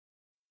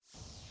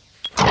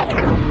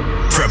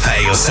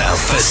Prepare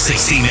yourself for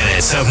 60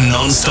 minutes of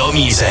non-stop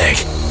music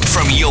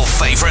from your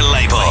favorite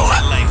label,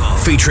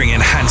 featuring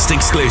enhanced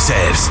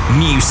exclusives,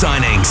 new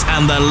signings,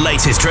 and the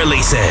latest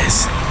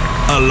releases,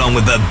 along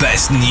with the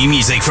best new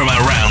music from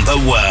around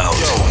the world.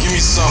 Yo, give me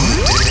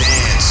something to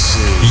dance to.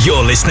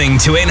 You're listening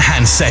to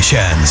Enhanced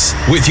Sessions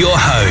with your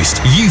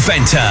host,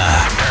 Uventa.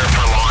 Prepare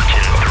for launch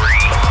in 3,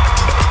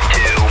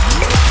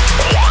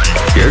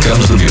 2, 1. Here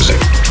comes the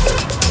music.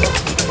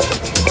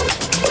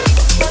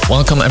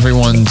 Welcome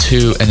everyone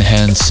to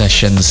Enhanced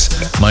Sessions.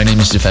 My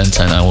name is Uventa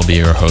and I will be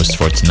your host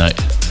for tonight.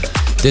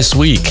 This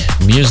week,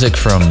 music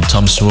from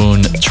Tom Swoon,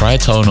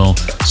 Tritonal,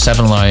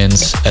 Seven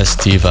Lions,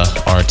 Estiva,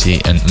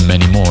 Arty, and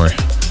many more.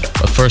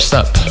 But first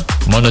up,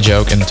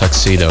 Monojoke and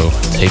Tuxedo,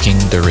 Taking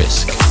the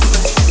Risk.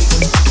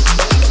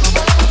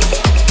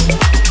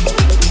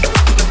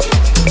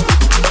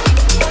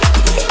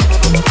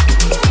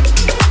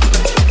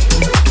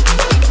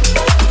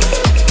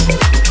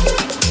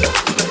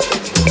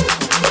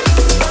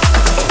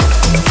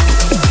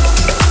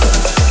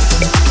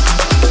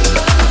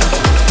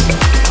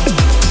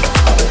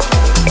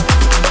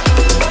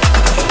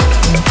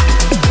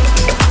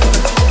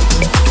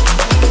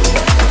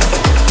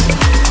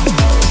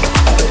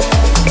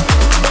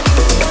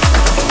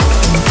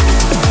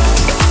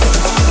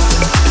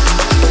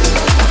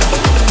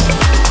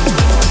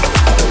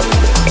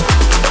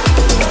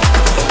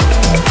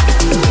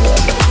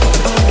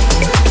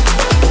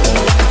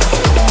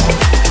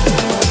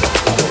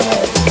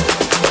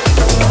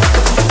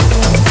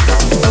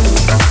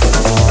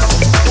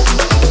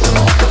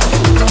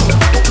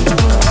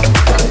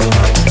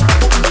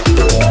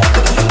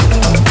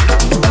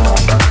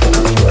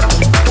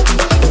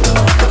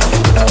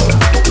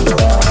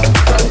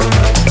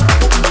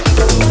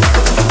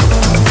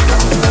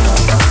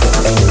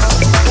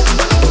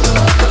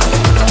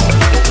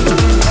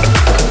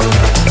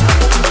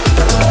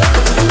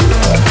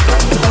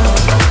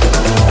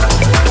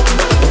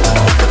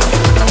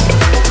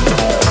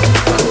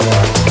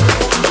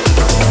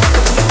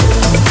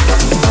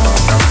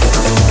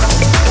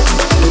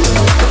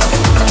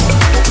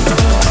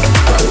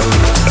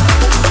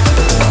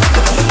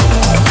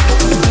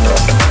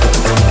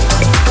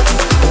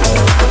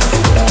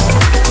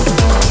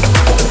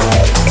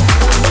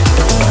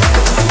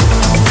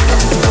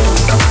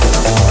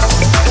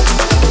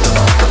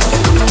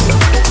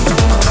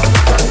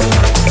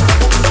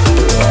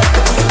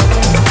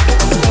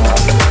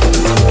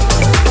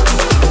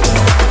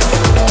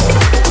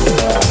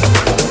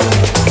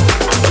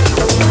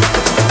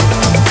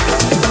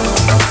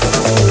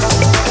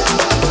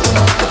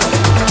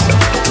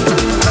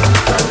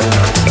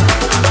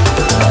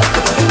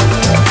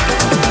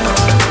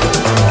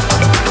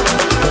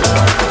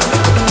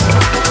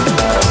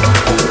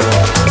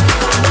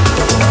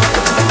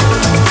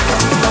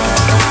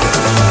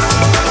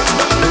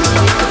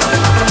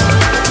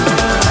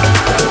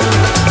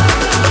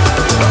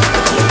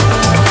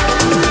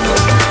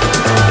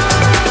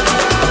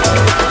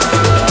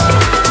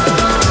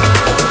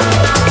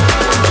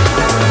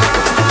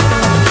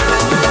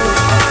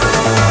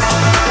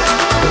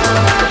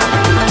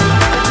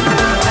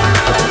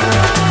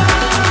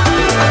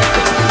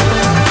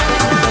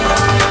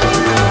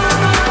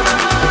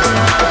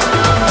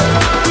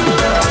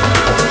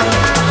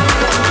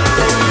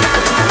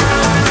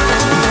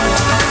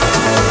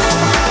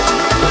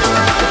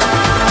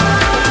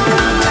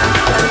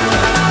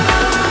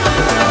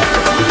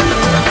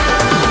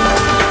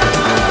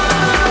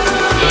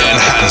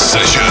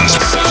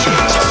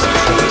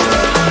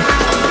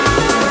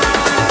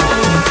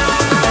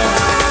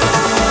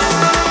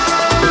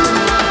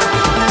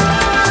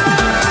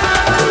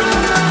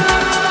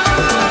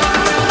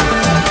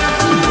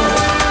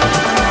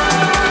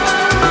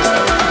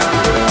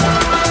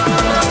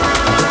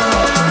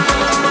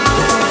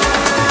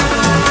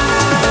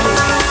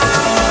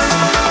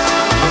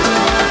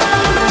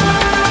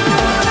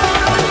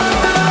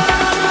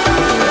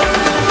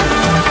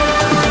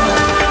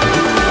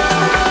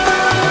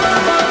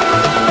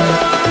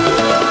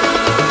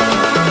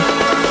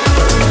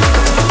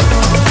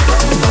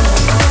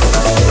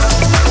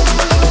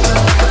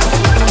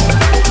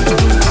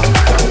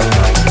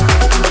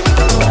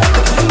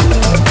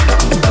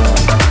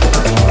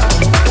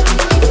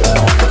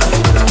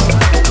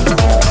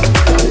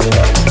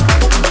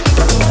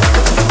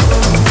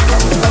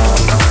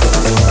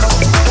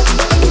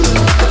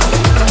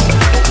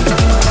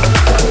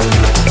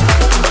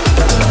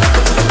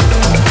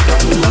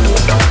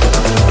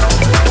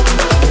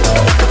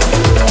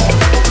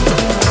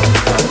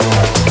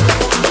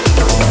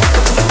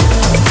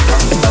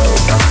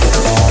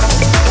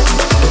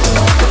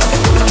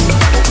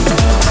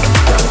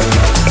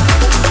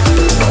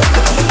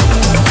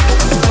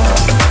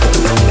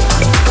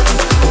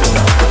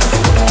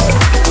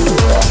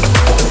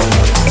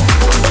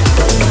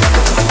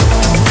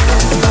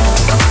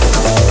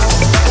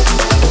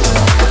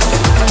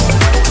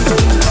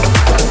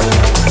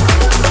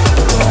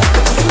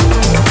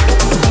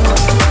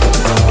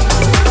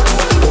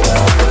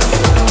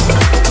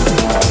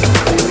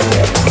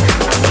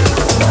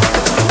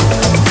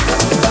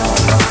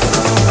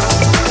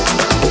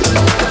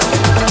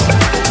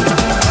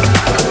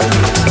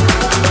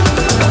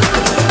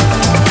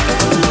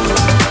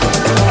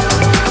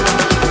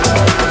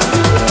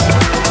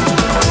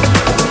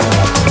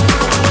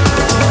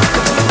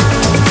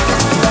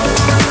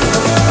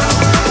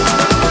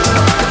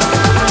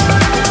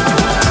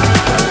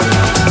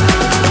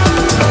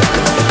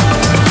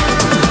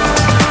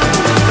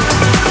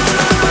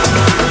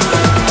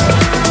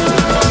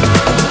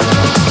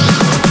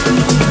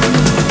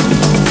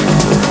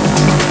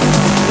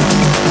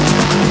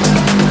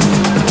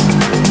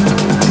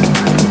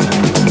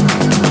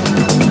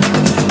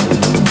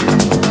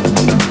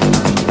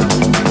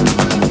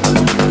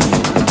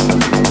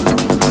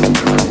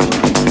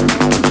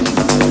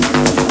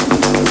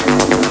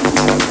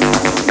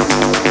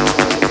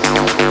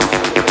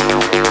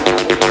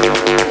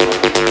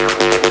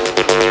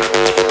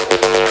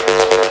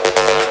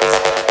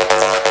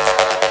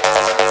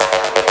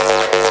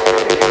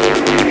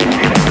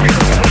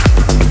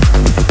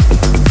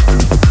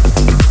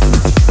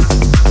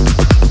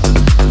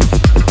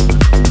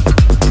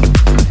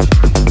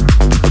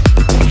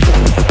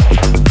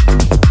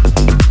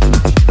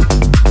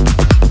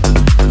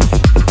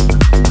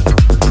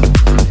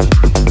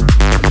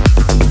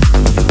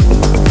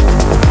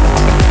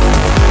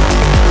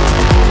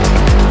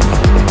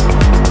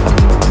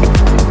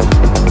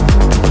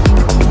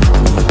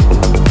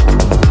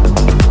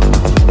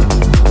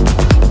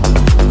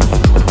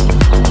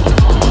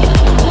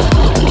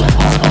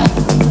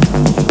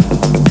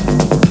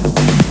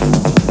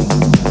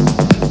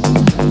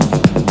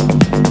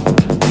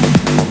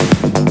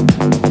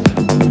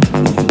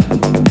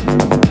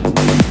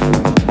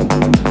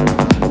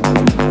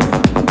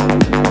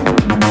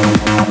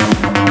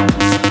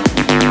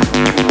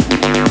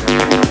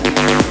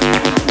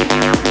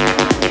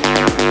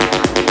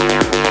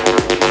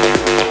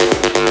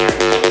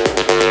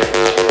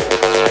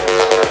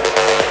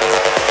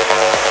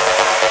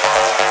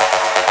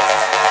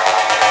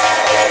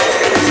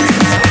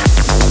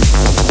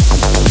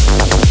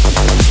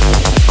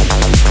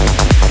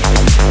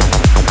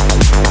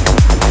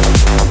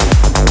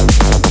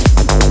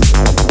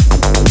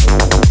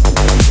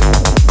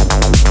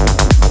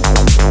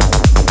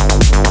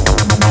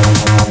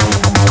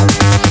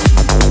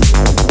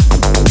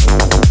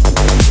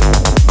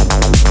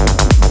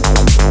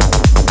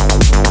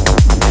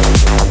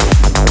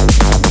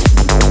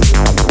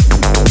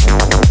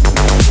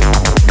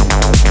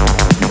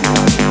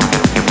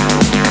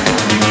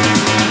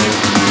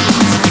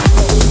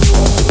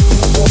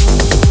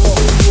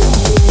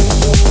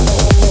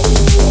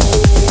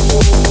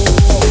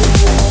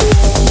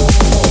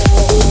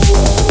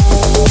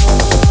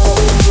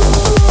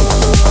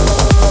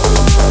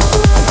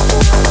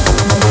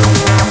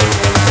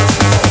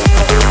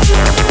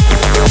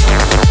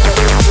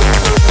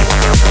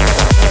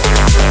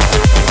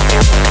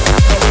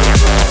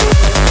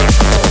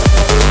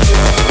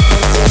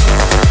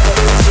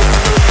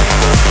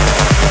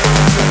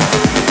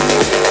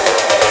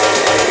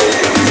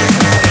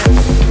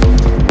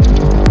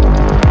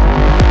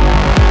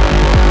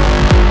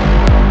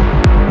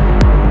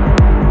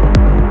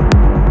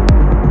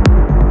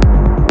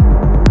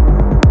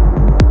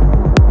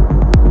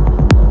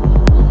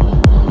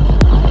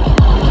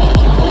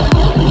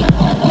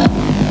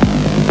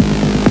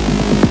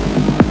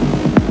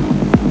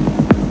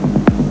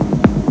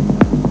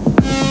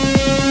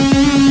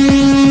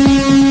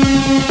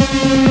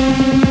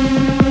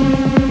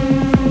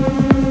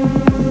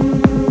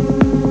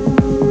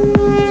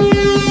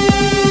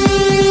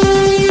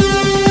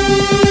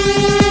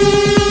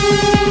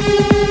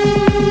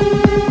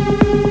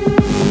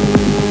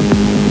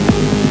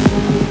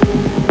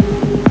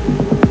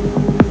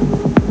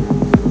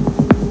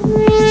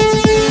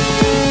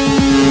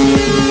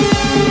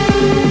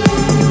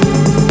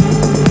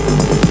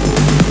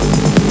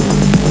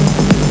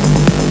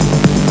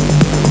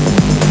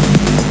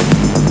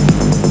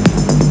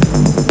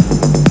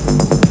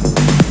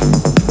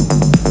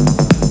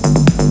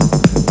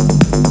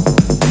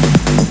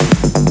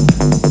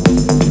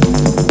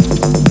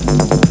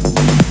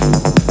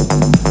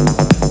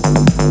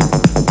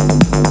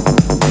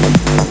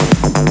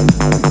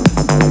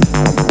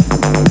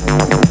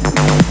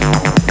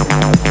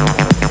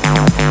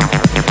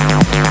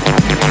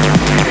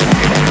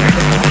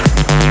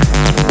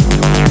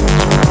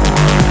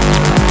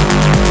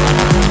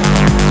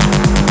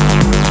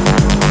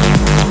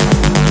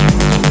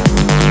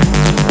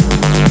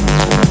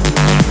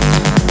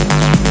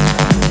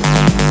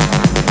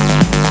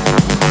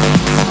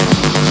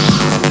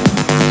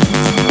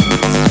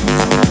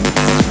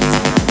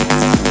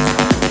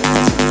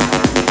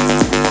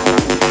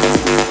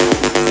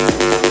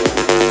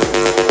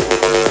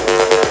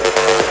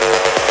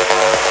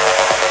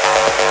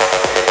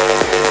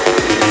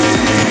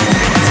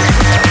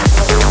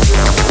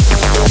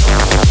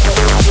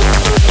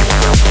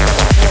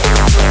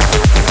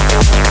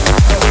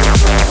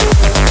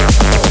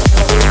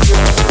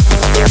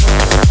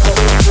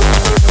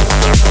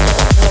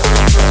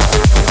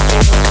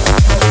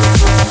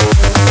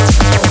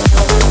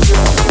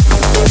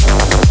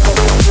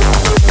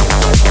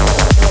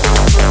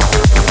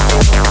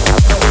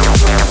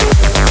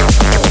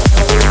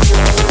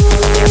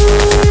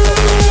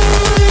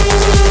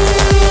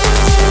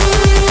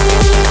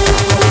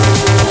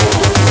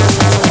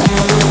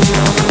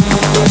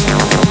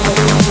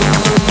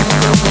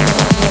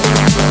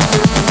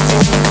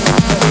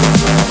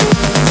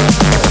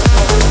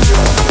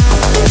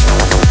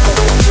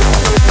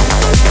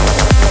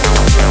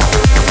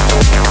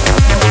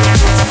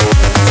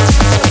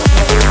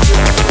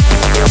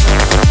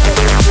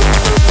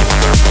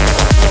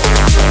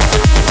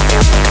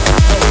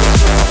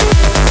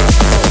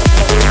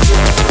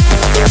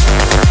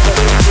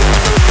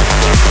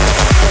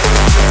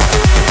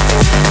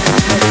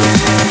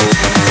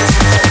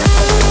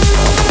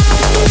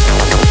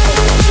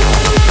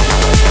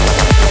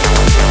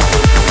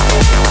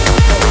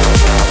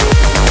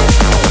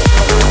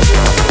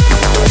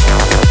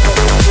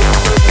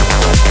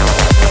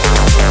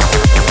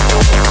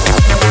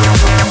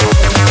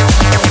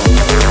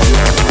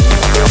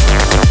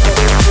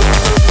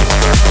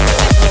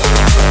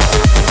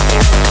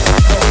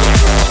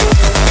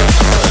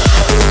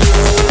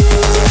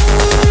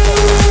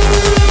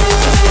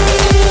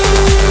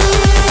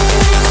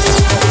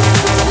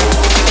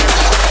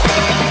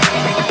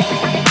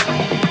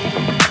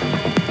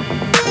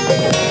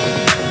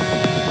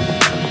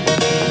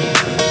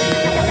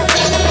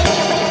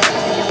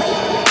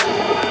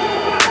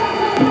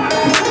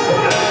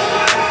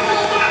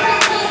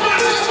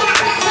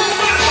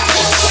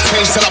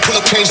 change, till I pull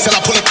up change, till I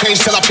pull up change,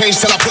 till I change,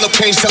 till I pull up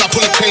change, till I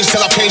pull up change,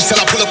 till I change, till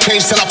I pull up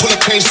change, till I pull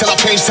up change, till I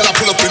change, till I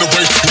pull up in a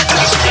race.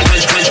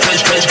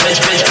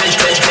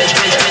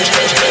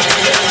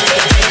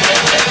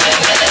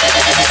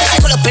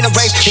 Pull up in a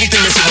race,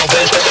 anything that's in my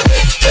way.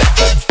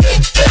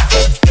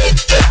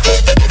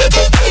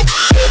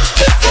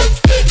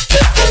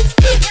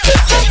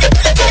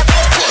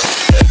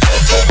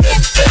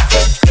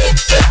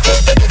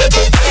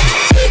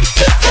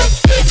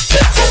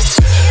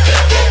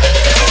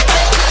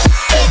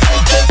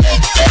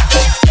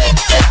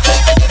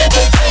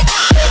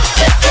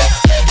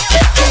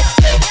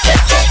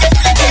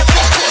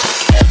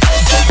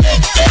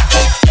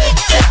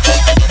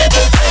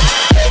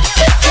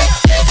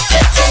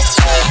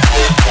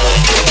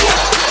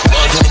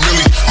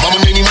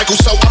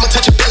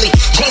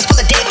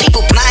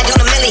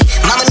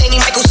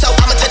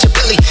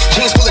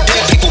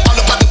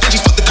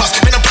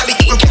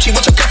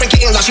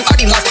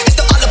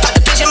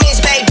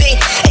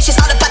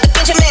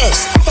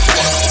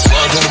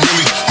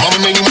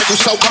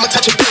 So I'ma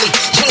touch a Billy.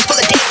 Jeans full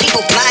of dead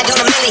people, blind on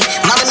a milli.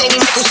 Mama made me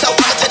Michael, so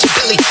I'ma touch a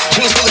Billy.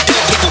 Jeans full of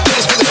dead people,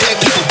 jeans full of dead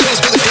people, jeans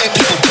full of dead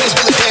people, jeans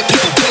full of dead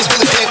people, jeans full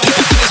of dead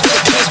people, jeans full of jeans full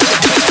of jeans full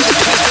of jeans full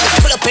of.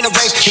 Pull up in a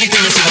race,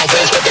 anything that's in my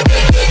way.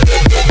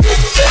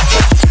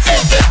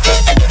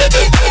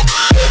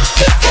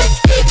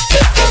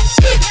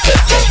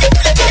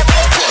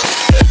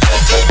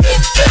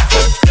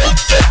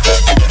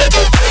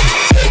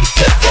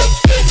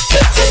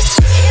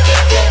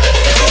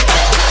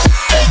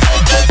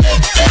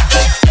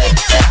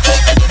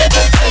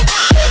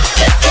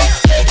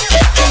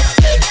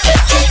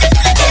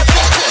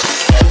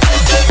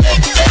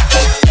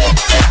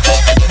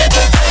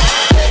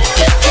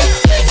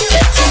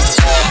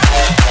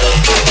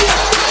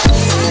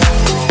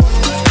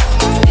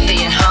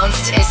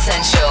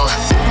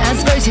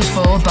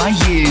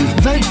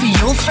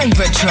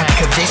 Favorite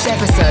track of this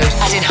episode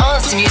at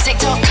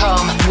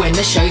enhancedmusic.com when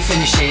the show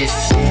finishes.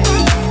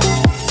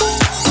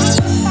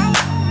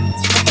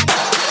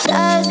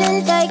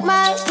 Doesn't take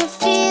much to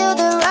feel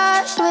the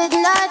rush with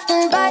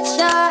nothing but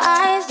your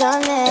eyes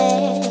on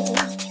it.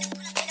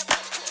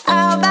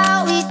 How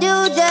about we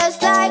do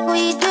just like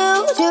we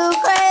do? Two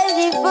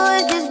crazy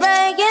fools just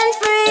breaking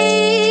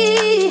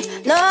free.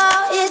 No,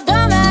 it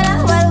don't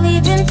matter what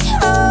we've been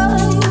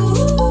told.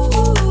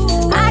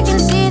 I can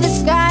see the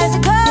skies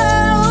are gold.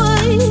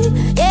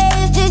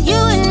 Yeah, it's just you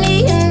and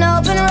me, an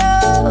open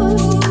road.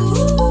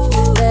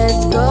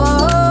 Let's go.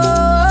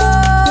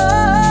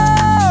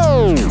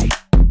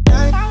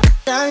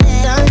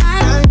 Done.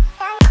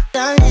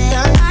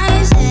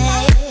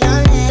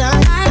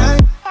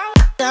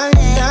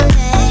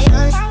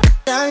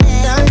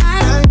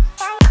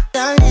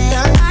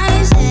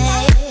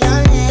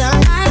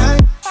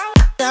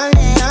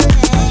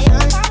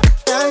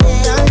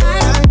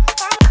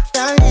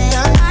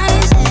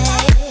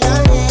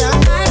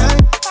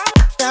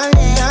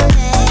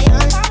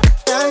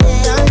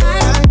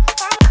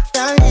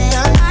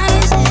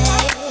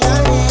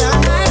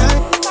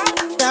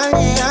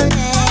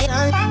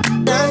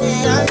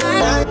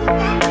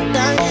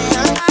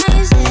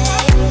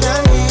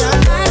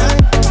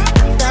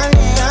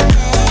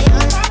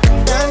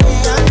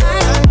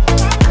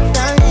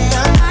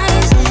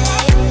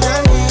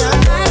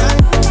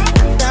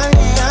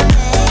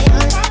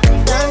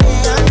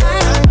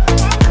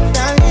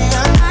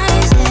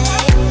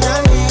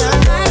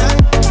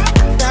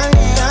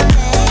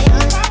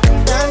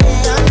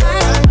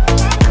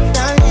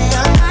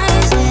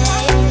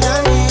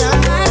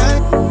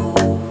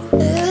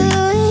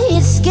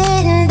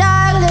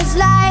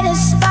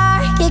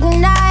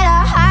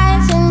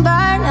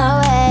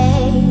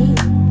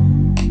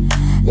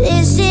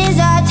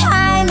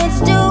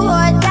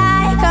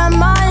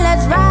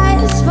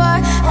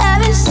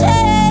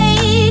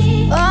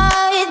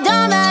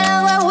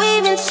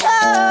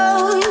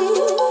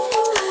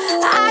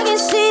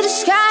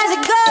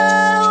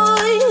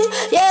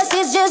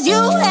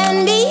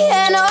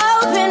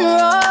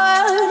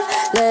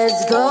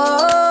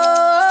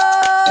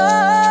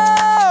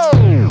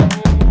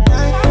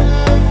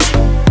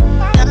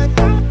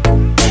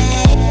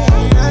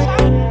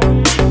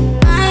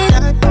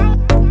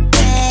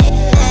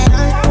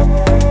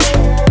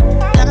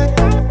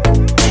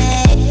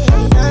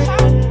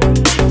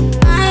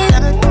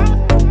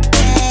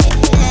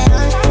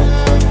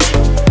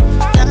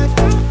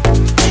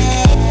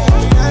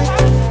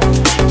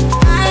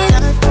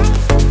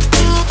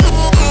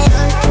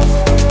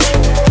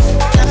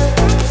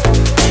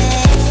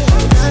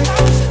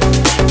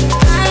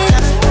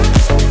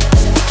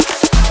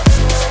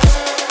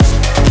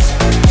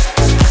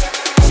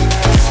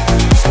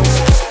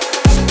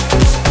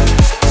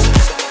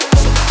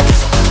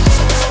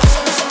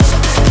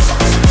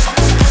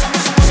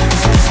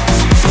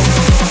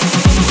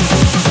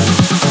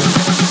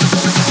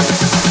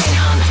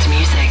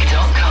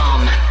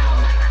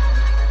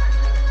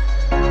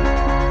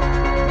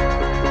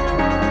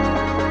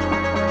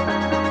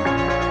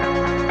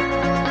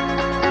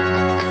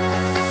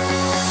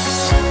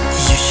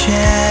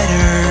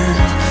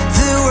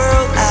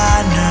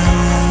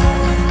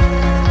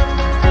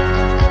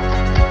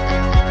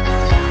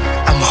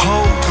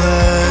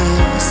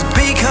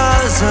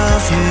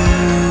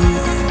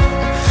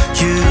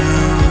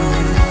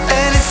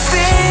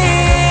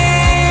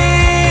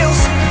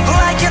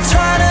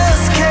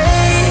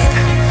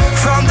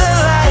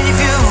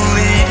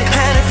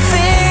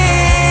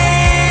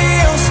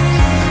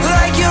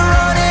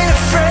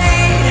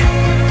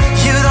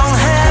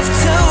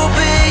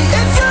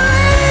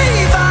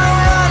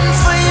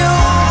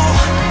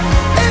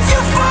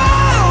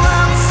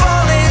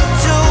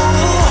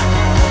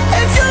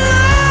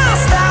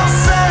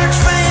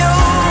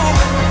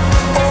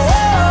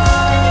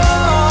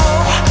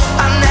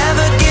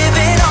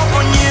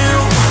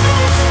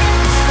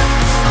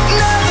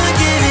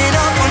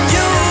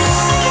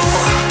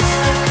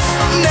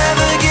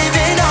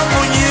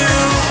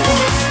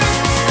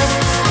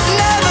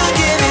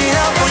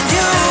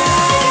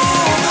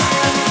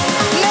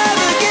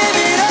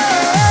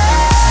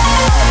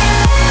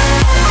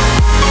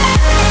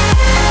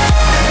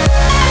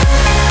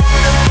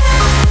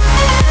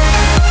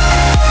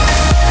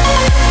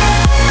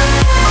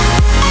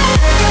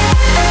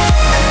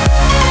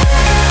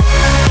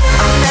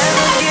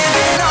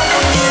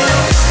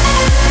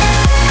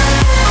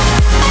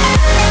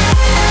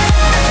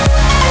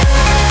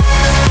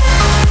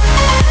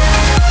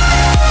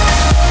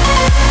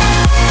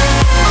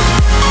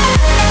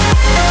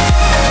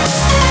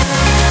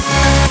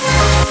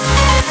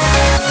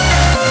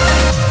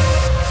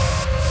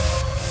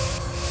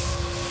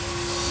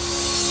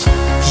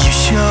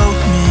 showed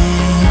me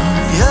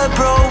you're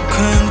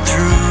broken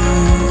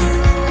through.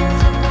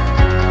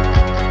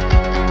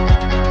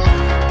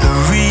 A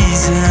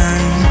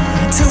reason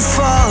to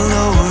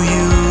follow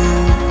you.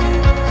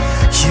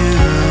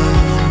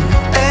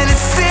 And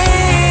it feels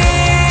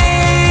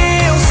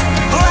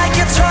like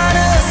you're trying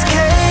to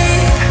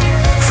escape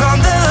from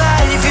the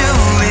life you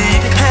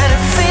lead. And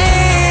it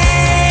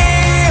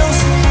feels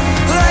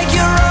like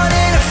you're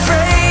running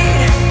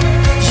afraid.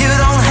 You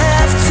don't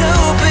have to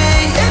be.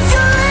 If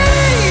you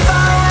leave,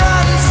 I'll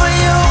run for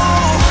you.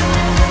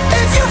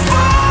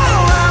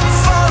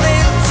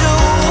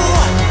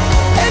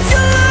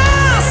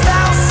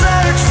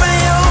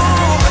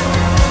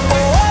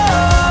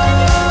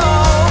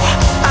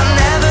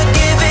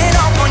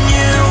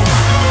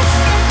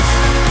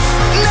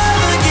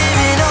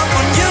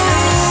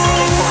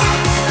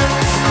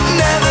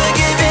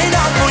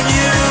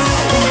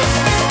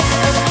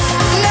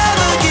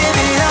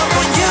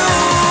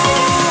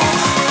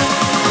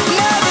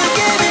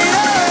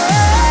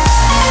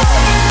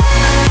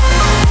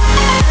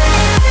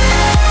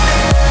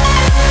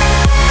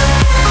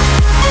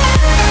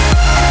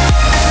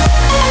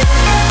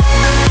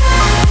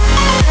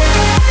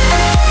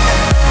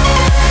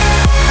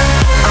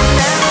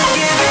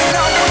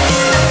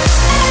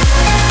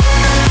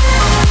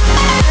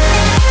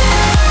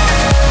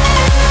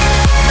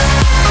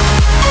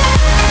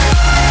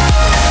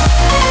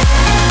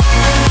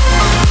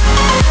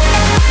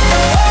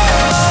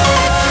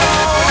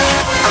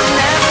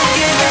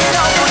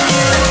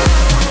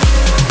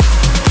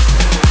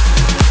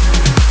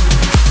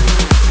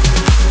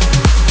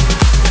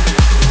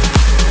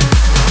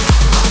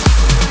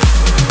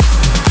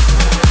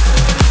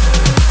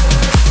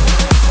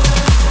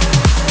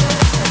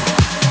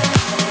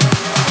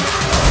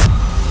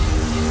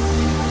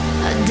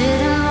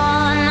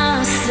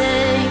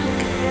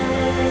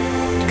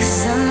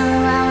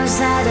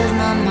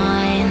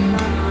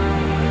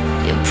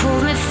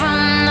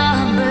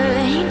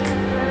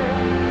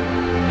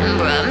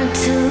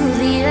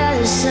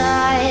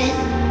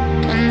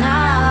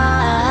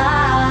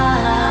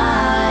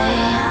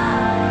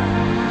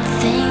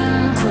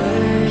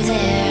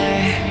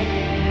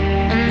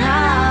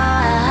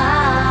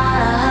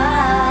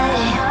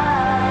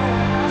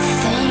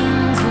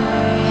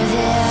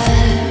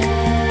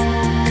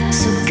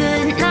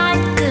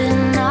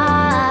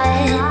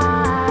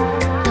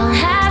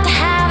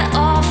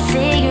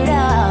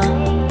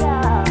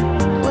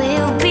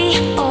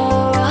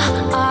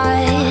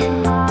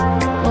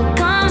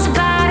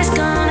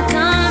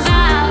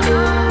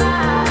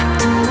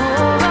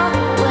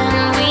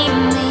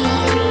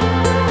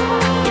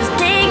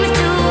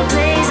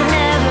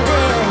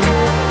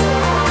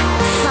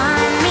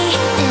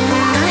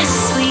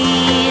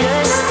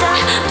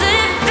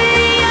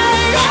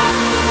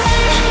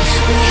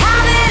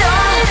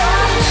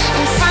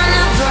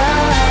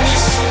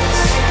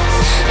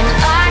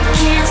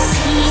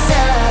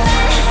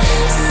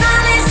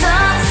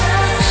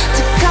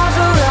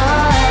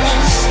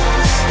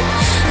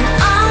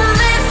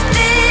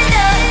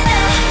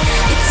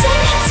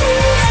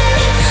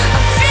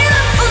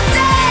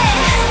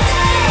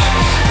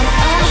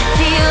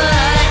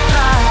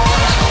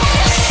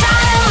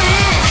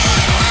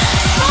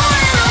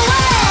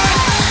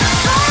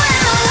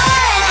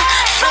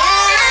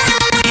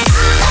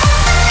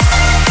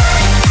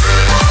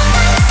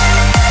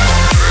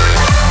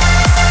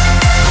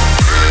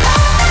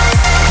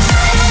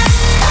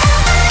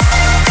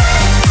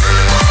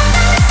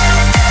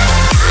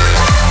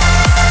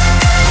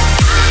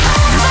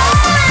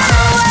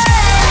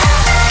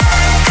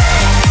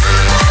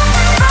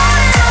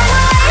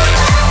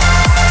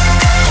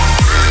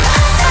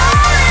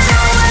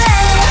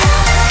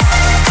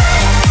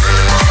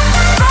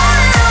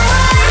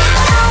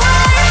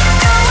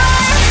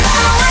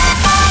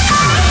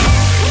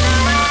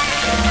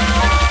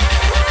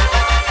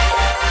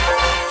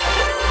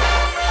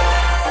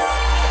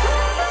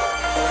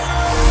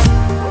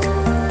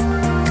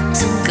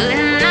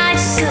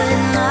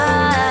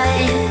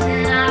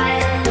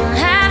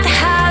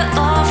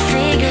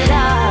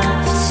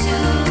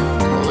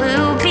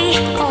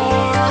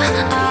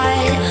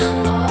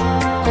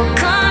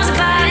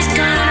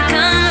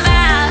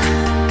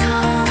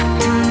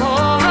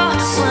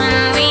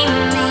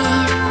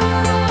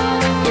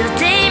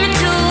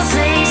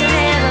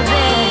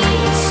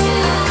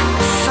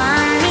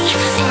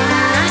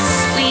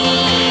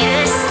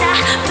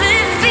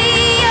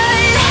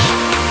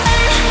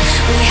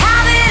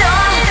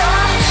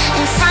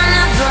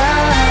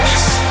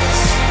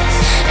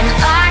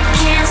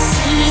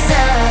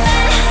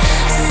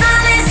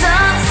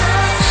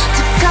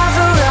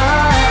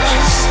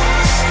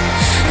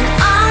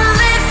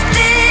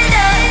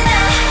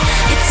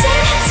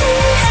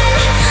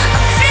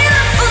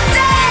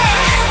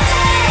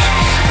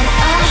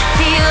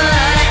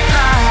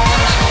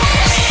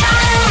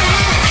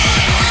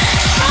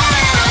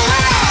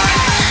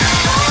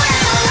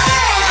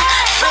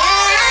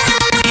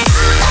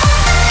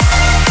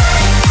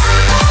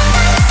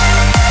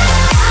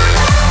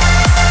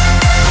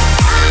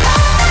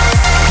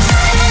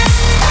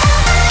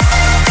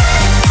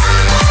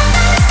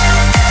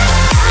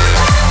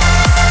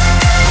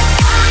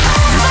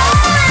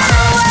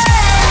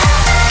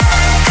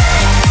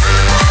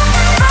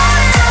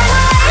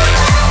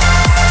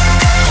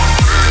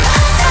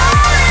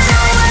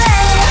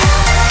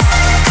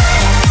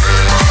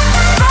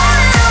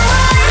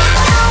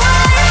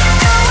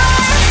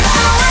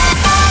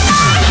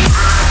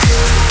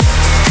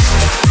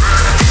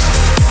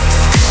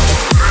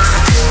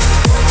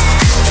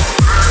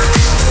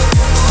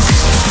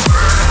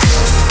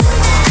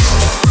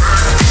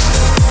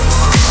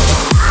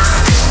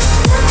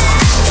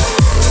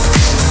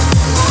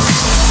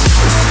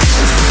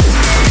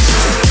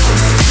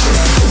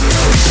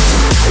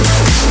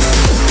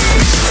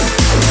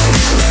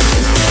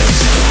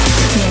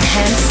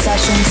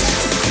 Sessions.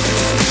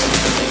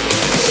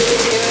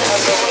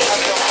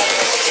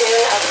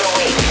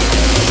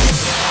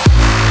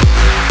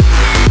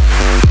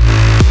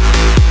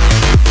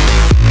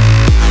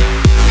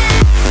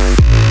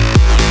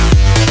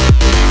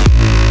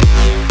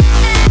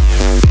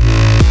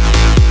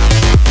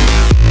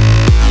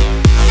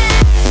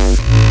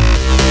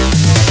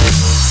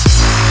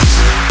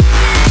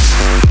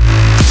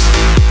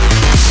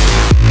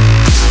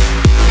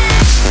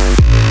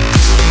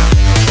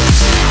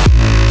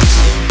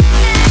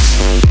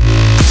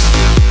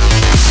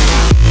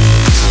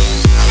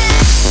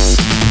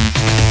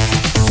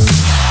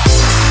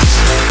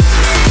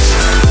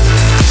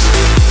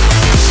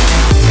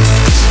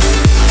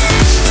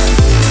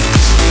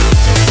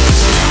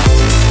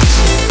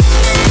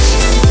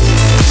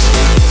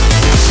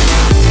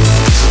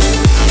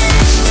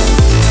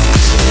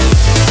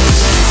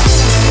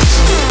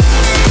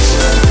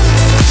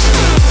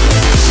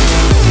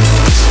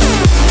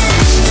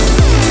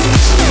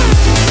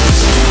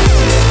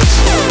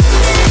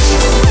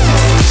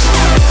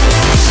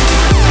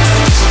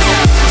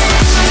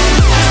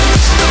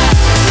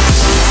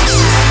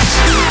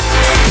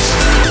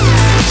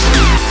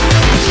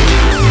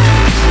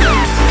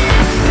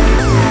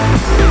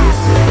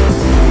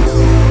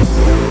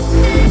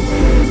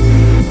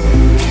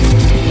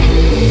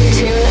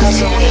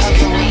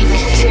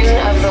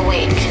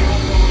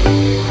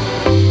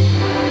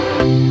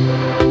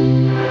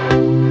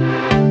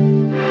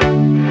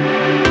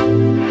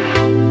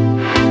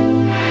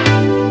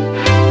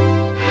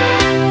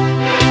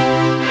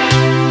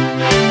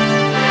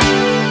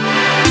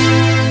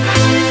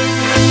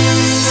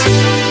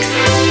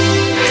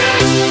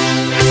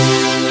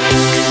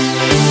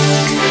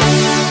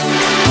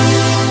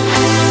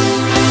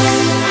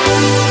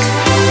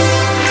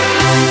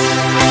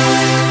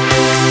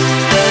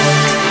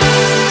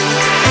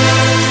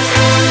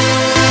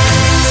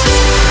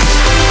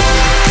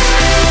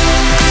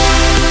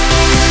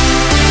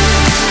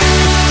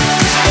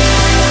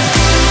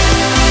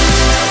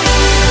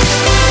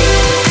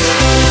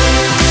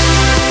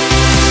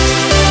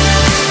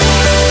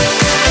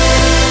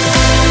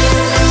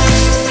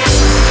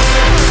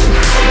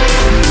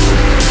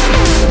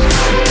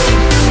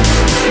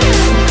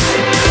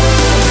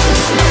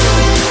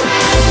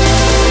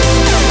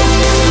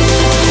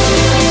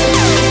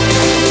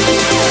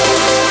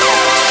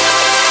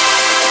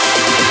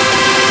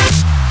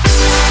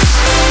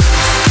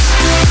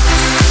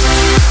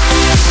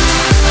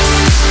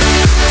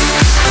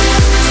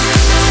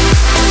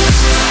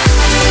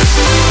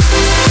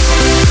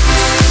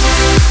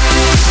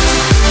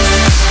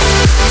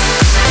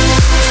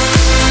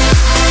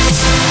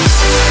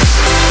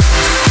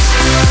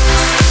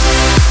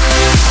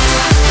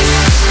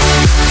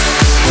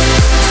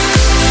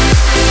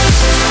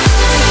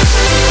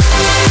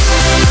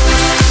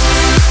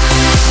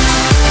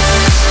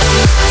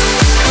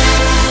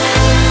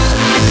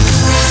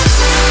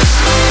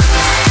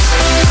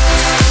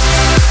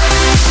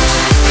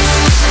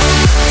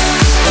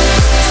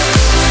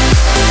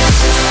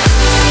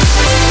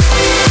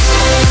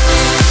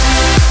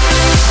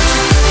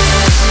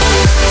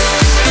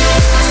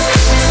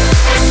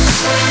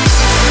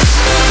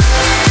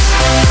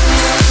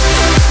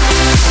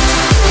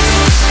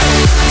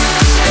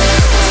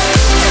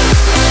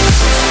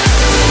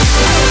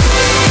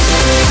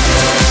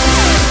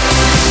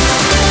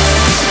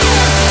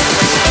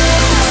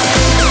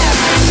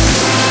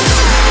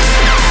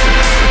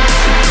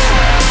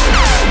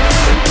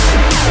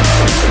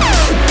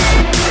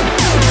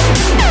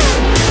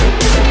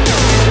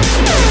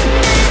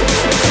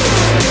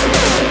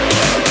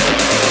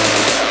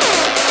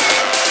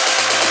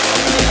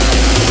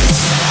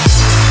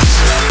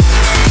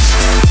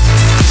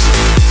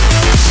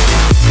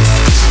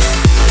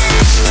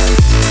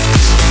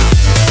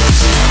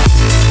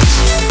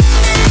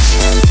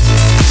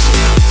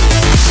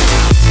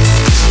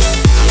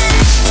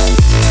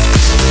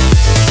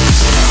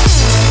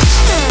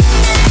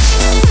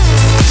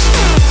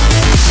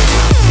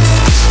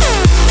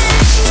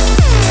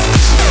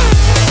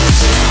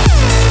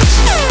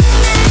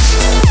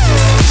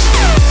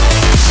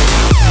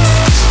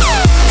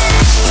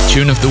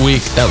 Tune of the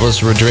week, that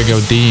was Rodrigo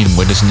Deem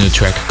with his new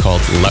track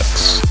called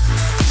Lux.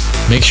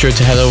 Make sure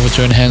to head over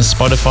to Enhanced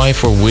Spotify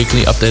for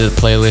weekly updated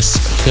playlists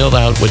filled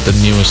out with the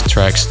newest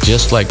tracks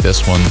just like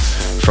this one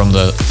from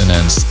the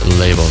Enhanced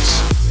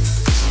labels.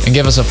 And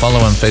give us a follow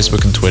on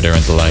Facebook and Twitter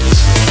and the likes.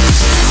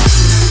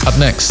 Up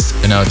next,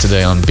 and out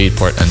today on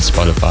Beatport and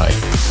Spotify,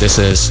 this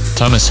is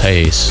Thomas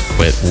Hayes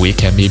with We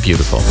Can Be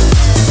Beautiful.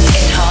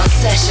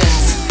 Enhanced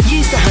Sessions.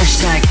 Use the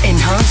hashtag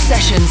Enhanced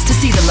Sessions to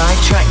see the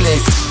live track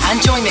list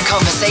and join the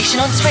conversation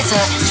on Twitter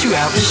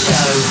throughout the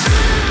show.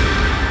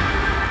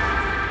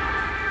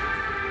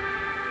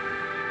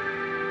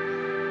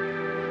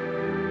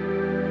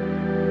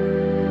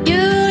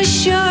 You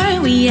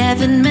sure we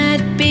haven't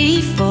met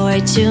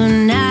before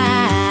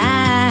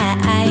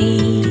tonight? I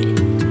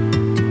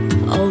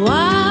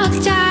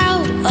walked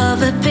out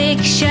of a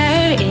picture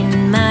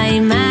in my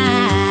mind.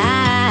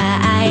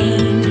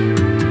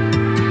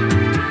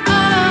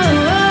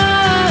 Oh,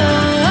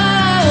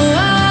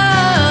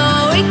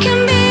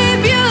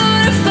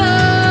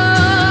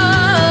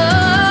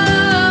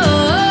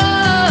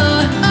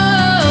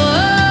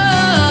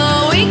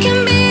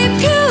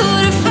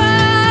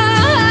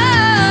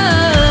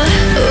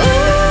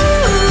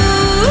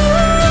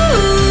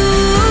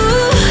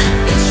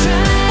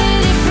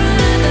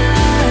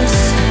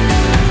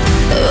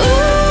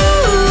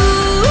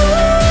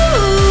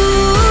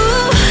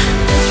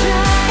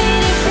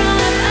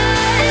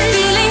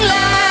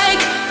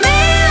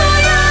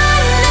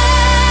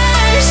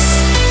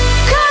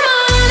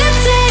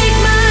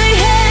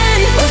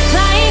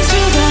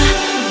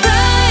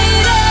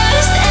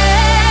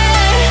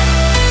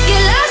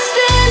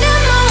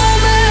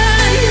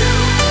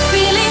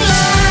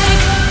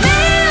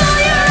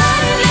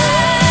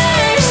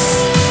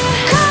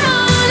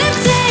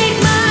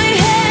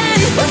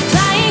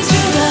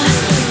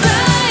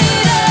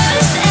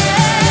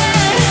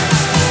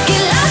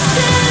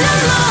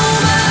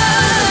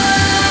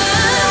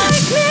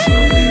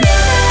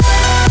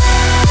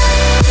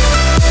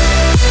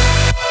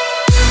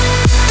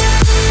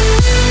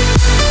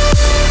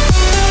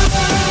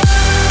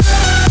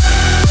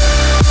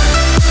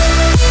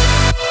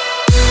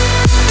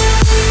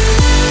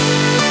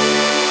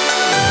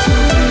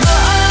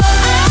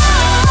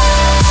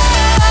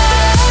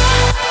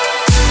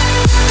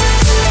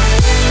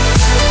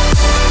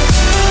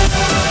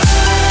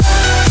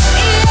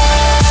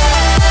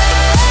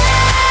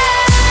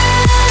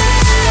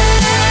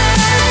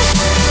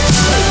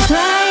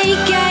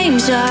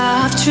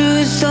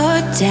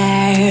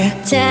 solitaire.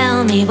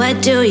 Tell me,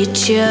 what do you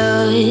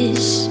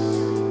choose?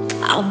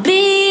 I'll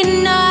be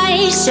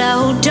nice,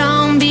 so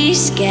don't be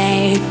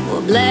scared.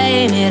 We'll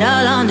blame it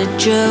all on the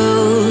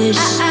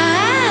juice.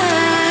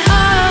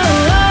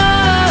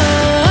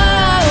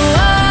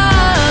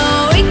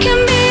 We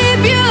can be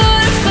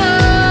beautiful.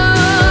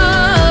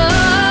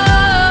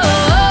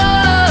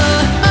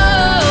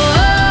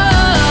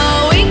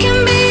 We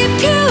can be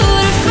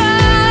beautiful.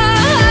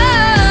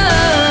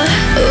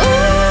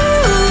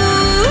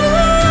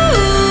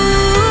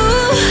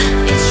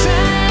 It's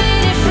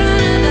right in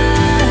front of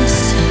us.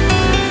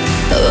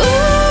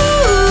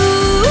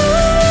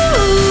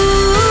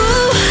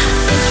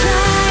 It's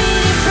right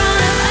in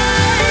front of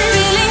us.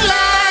 Feeling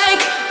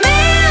like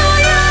millionaires.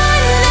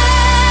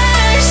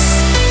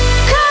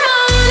 Come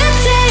on and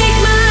take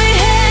my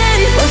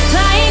hand. We're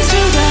flying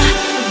through the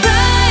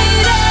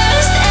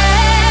brightest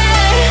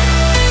air.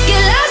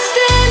 Get lost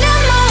in the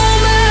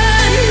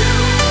moment.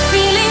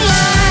 Feeling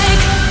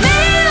like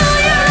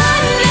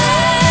millionaires.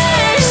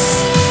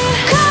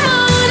 Come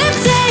on and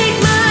take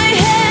my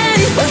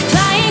hand. We're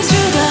flying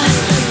through the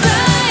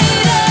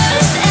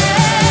brightest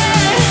air.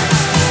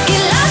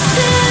 Get lost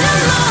in the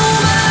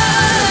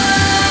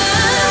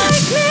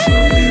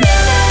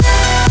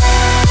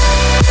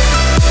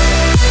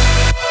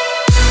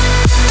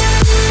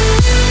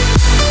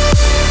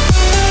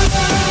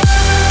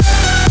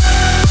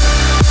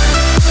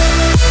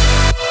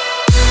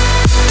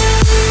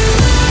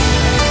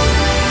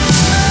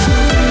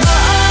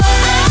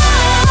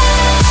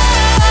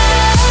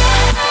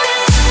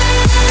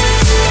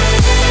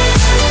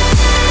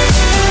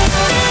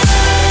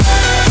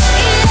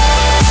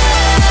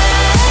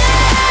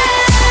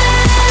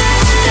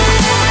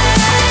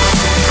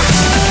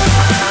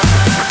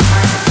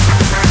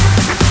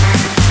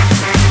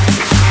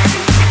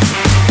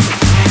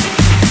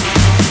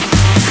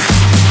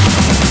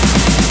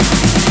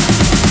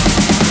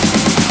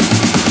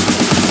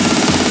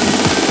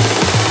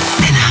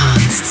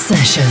Enhanced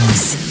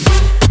Sessions.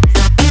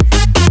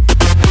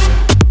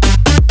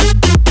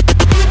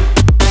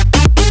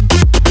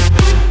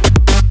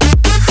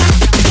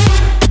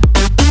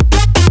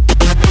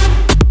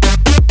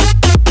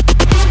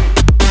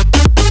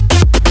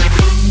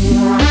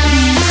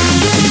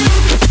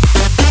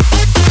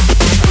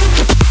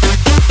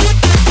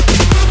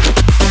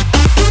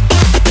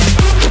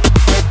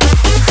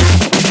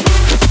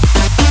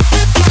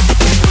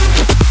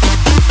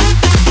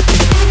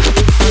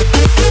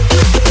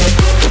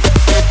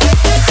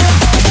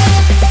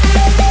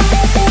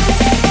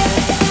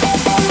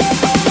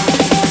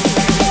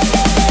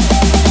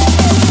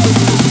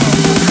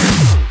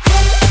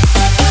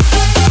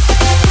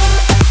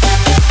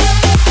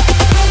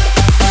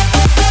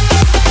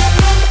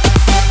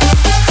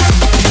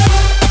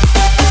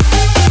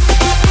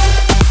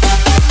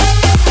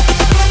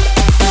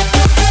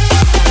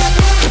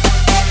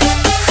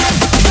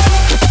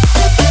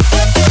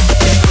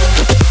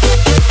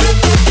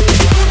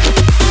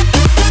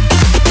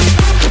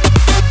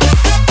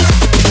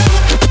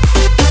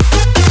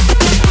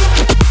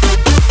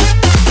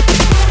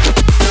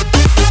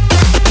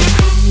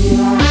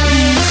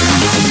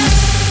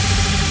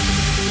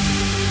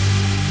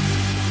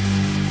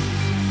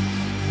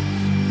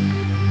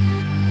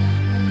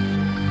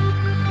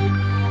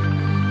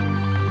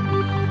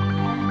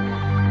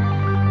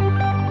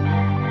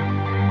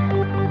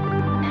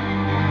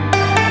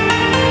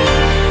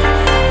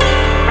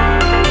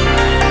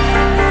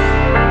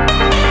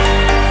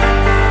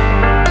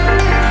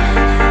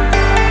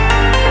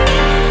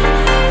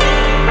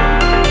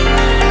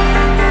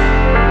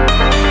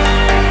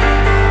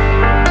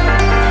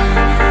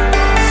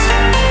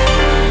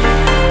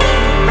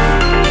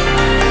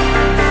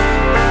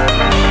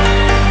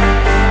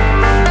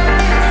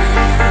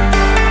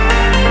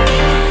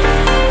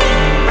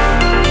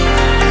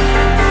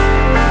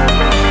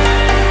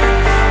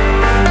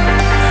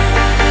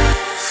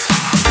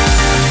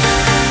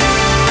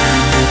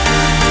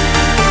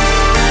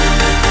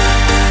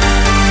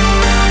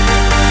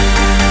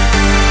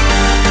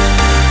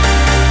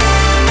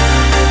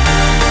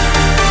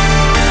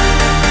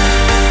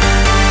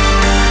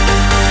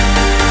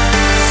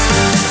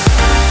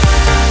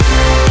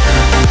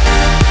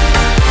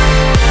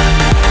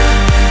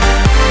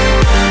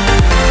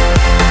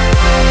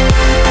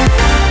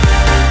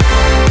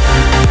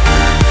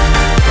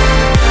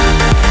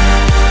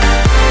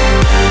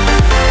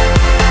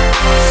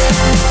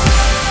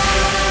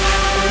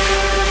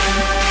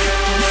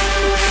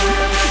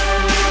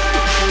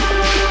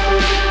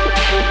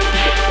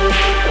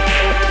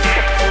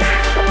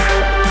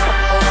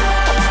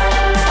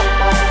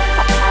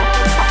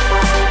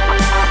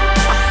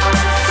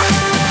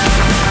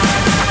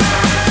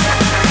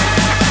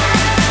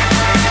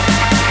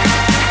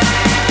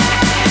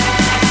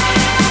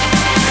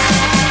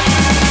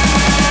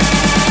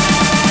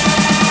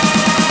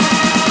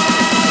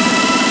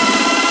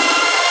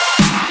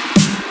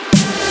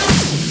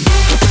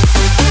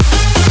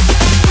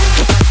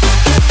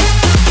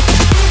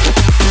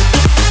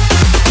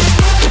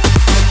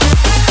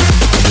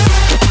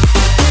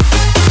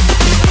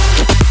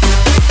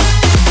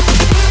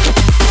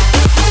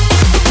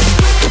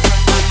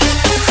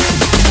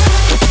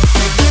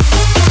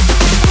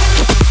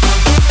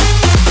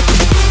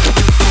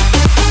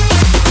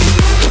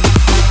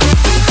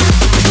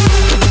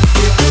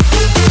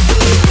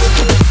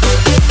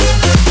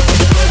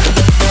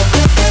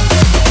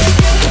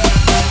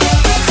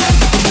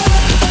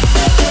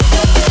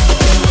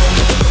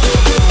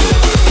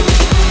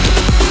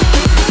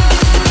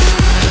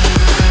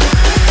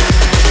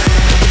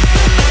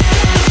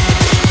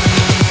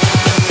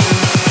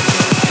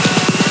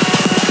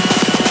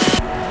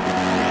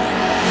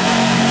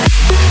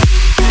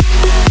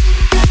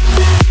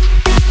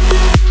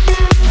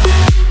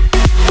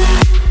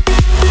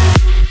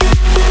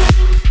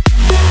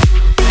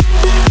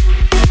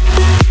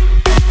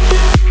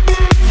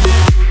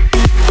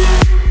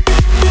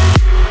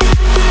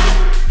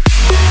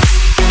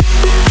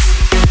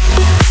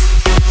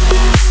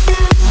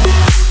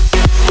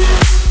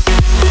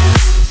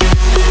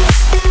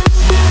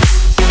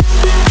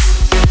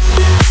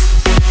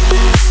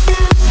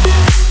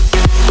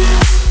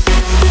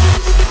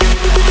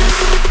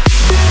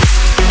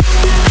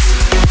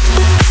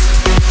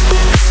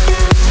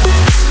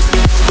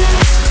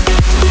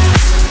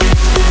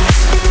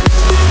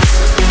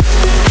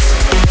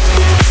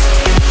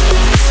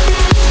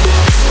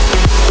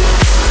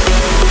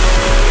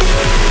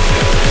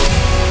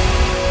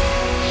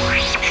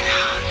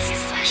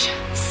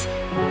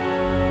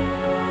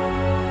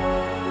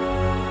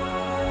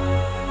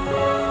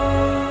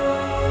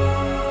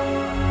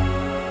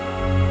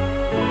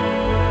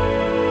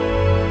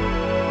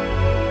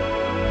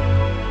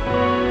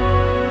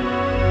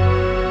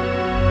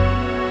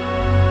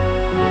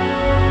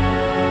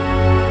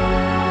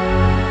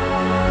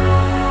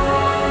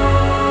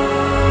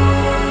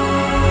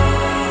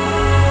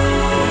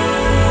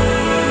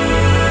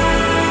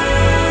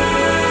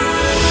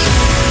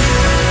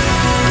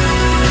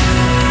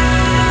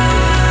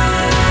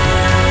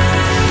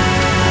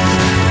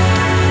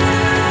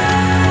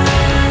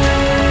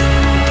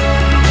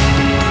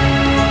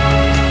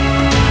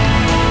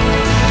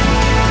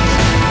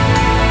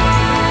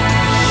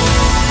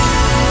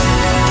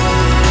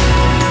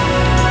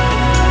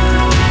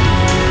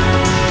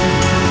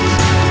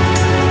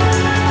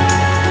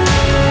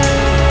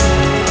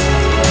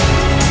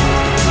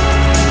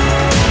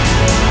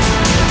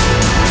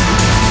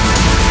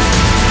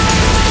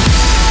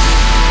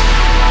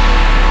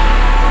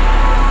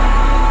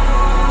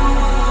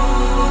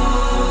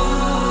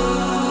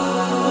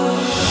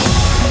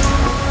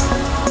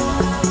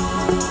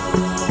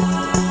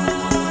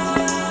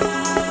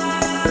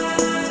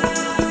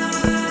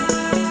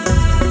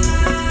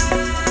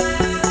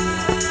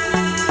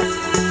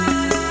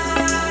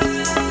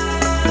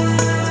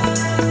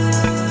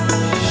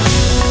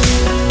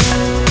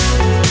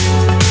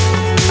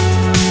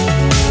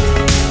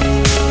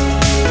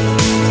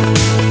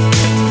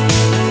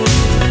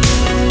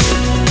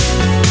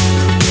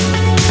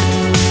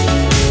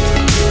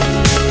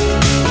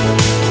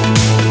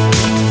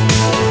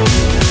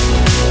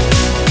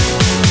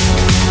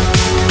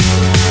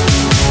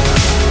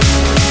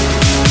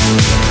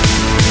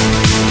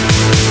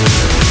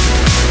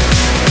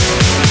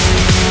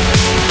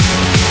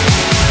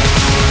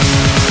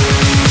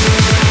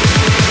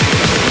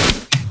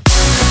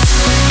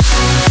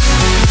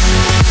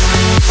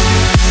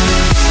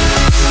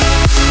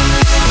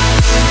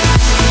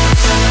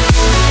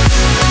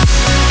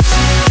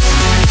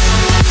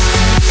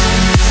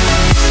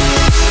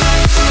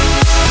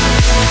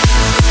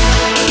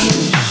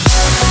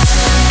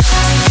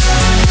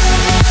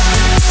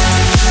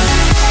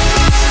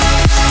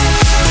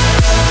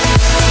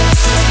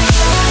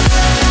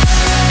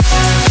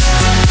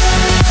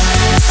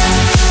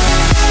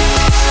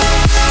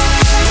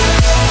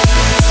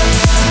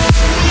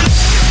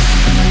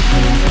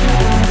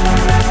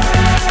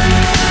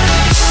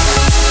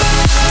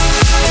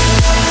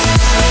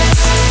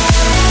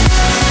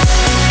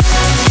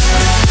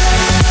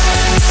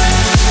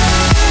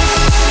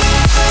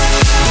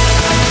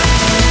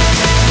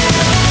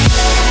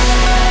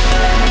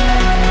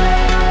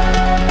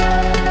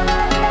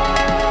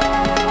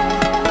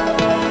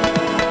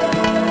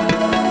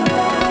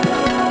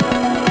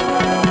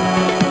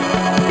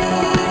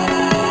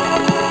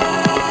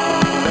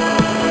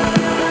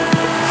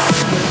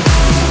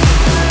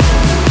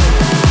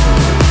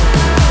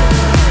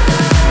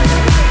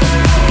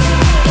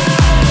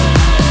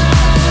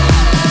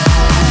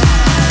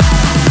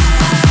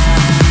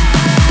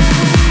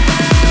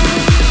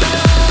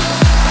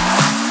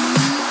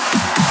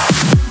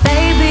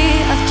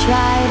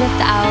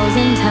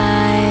 1,000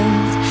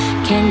 times.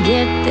 Can't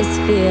get this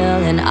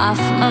feeling off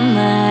my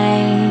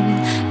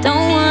mind.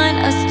 Don't want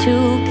us to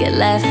get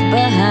left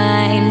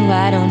behind.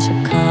 Why don't you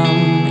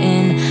come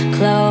in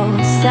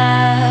closer? I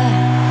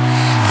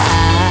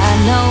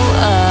know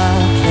a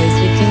place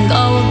we can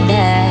go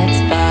that's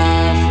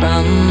far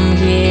from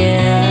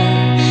here,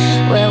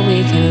 where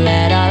we can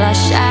let all our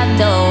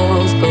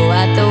shadows go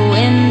out the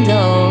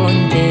window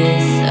and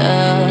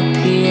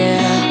disappear.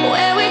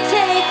 Where we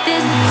take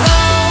this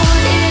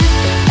road is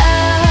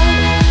up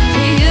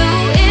to you.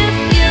 If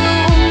you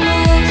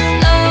move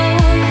slow,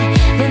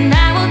 then I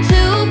will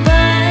too.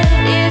 But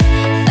if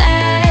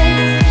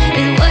fast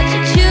is what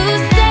you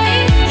choose, stay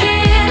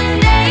here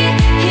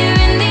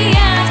in the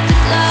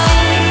afterglow.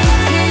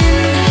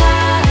 Waiting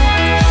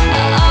hard,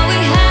 all we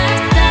have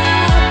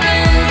stop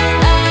and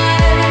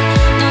start.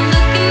 No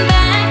looking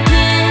back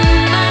in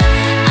my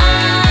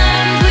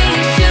arms. We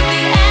should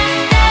be at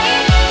stay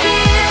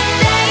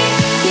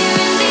here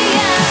in the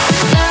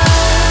afterglow.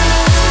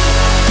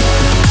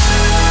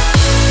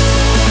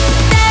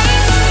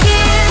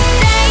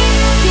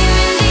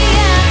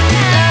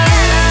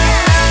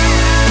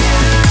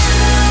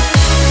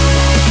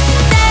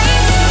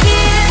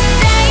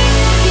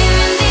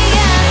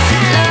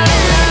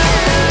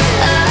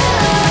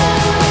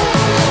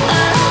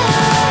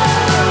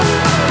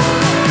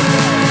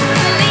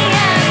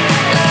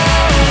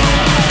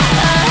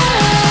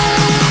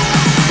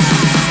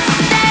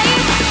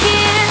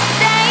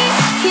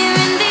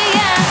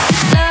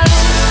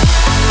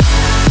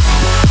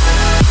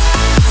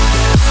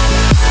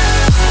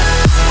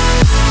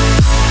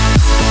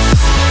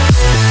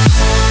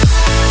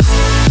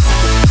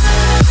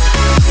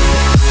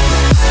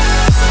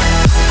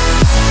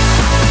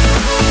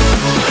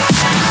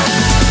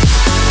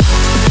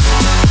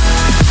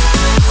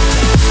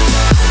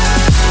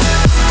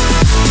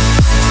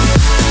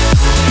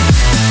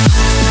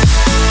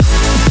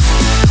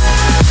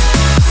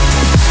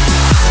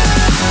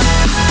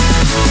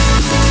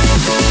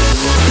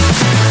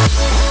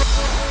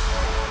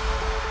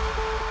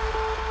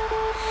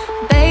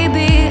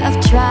 Baby, I've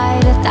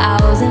tried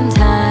 1,000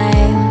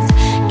 times.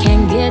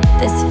 Can't get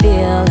this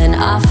feeling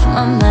off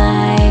my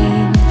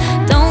mind.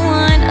 Don't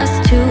want us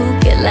to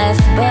get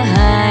left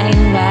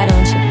behind. Why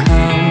don't you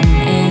come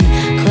in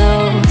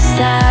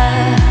closer?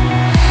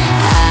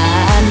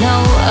 I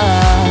know a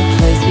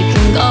place we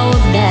can go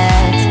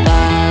that's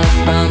far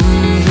from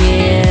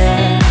here,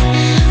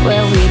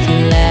 where we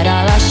can let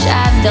all our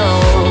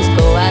shadows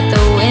go out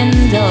the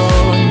window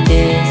and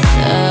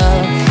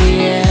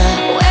disappear.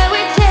 Where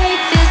we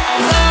take this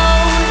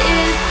road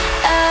is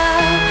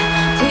up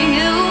to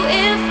you.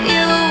 If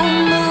you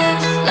move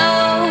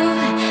slow,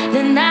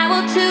 then I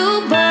will too.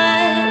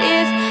 But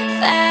if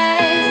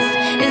fast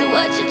is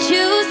what you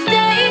choose,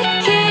 stay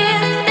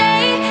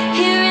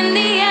here in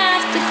the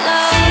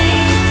afterglow.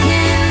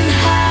 Waiting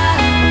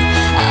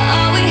hard,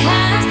 all we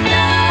have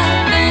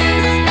stop and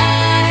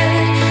start.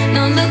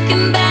 No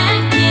looking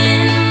back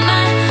in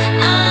my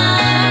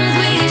arms.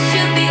 We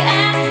should be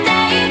at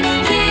stay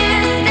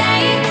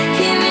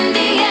here in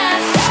the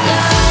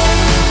afterglow.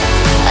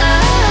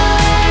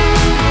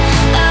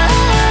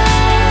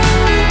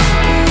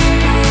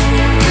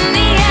 In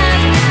the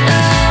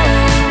afterglow.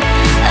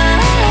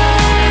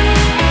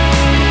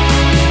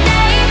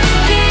 Stay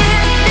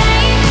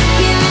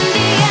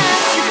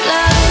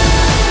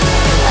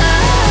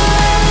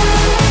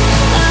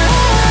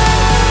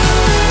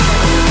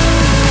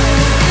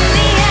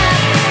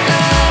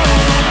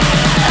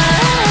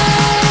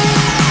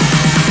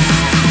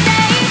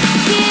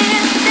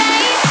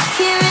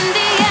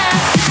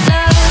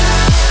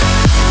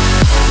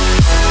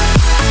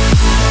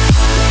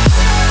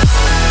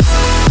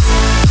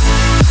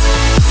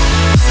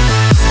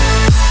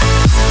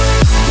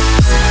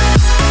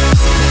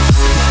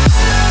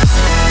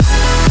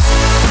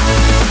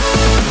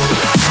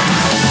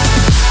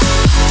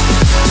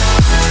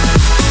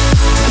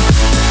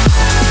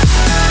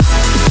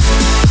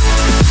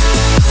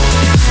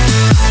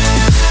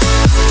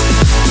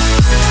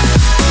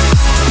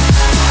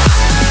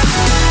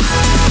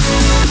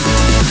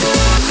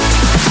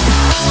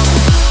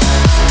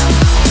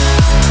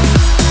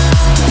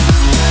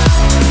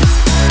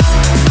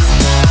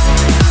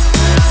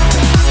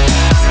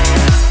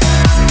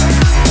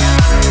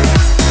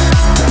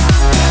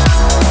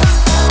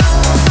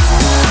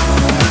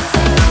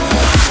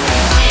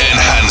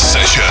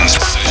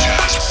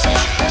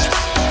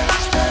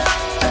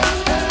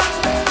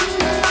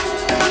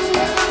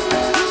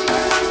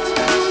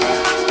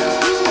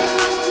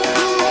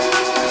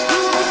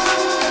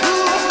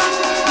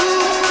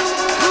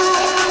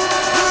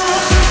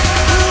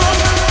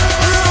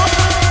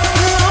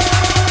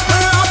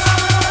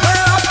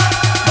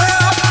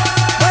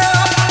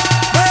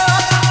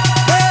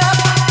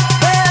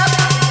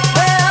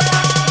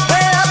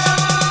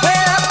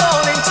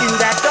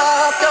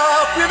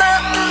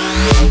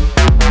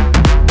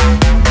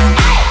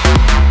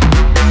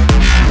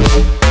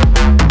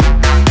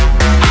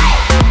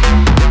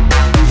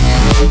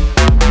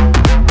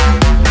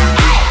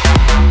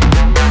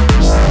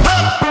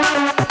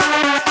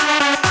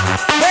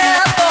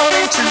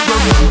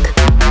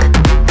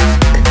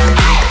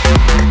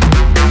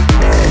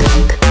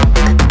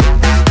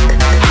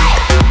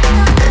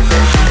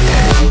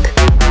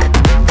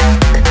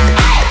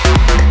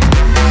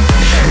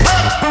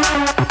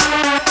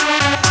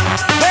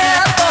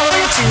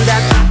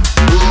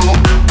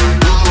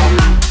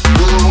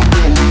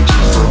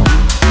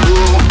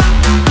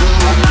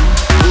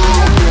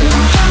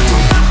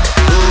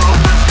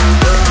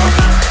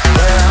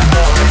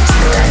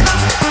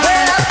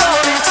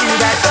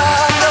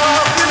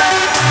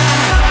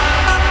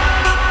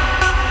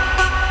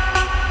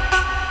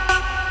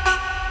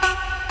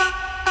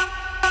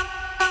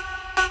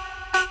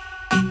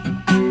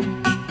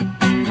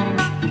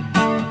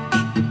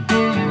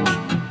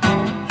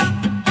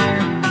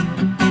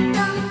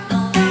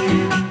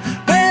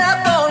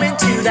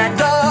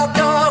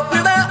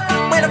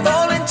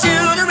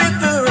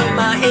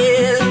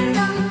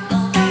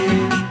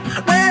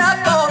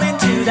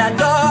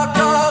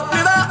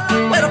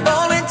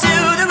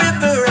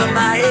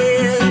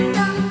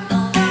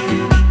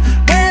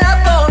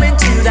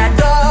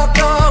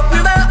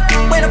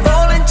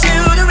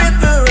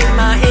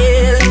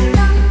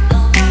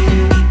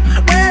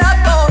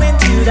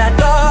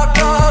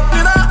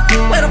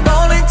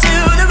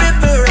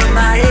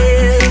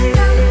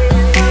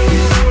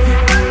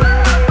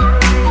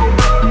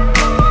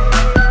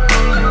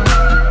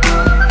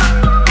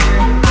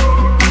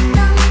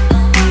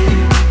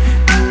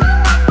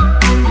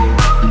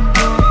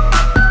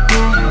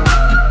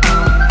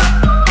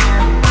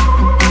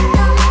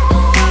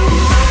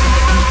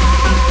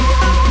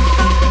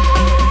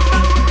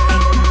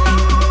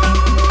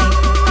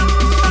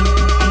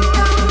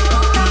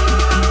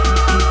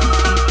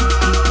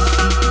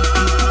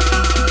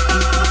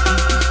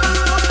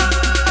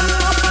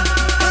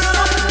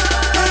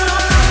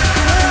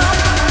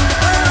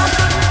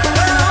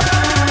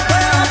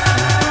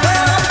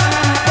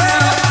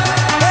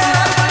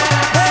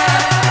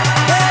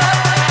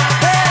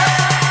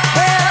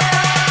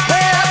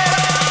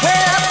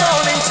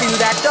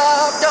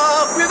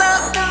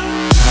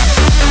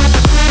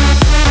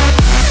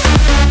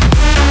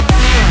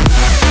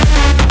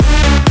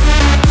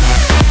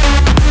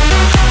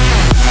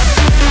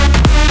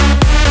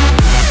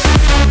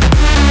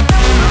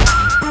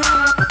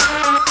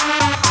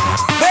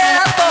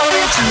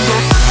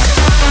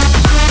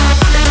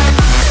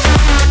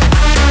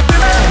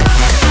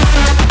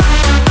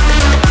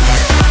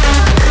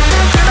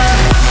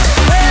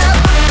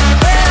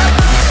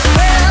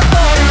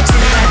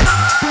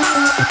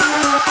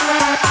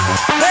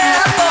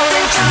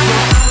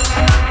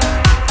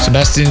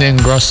Sebastian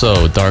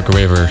Ingrosso, Dark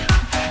River.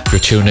 You're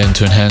tuned in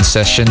to Enhanced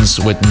Sessions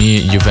with me,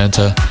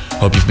 Juventa.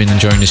 Hope you've been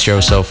enjoying the show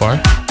so far.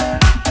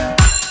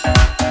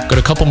 Got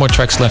a couple more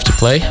tracks left to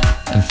play,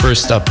 and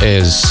first up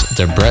is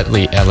the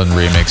Bradley Allen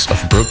remix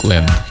of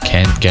Brooklyn,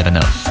 Can't Get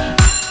Enough.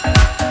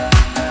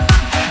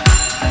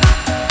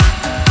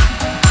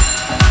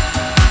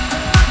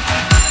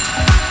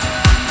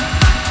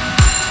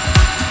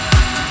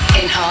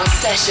 Enhanced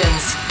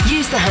Sessions.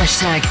 Use the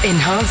hashtag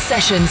Enhanced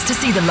Sessions to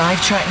see the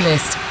live track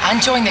list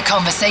and join the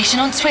conversation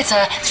on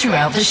Twitter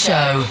throughout the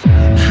show.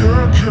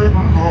 Can't get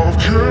enough,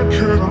 can't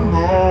get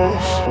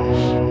enough.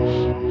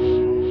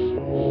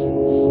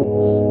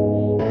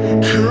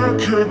 Can't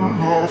get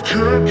enough,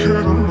 can't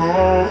get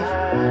enough.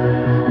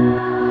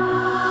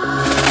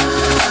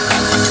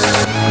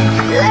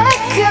 Let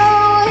go,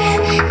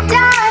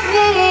 dive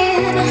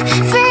in,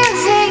 feel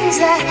things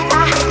that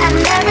I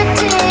never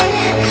did.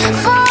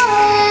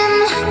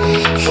 Falling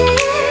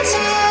into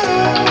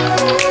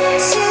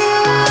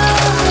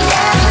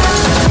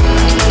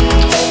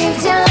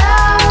lived in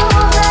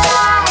love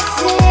like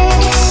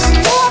this.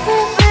 Never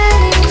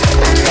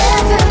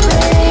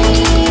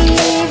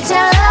believed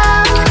in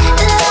love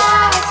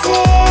like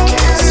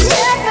this.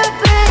 Never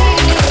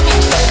believed.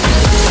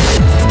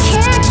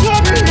 Can't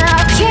get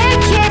enough,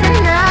 can't get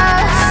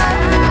enough.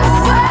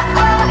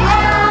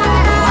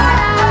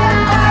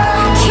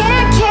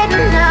 Can't get enough, can't get enough. Can't get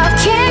enough,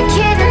 can't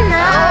get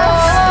enough.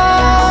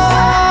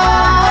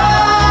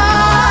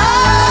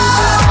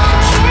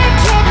 Can't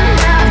get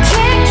enough,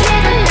 can't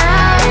get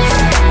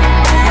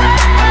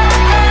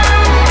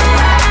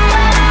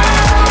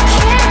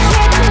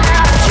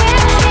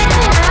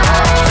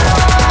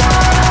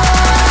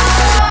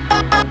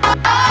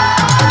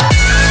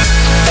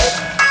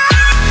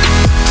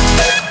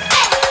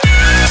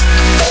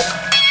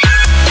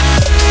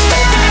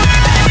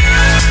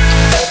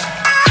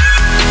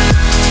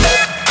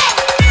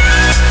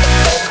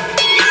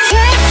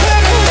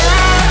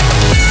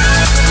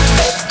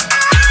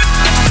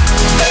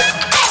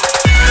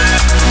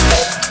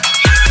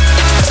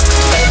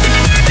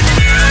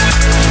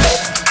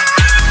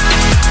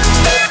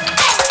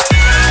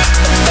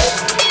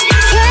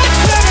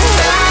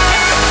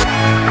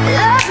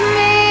love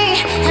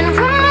me, and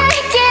we'll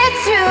make it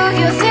through.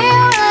 You're the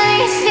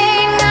only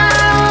thing I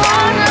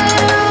wanna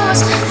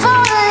lose.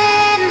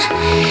 Falling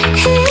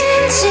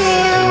into.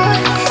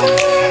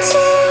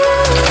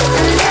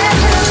 I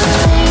never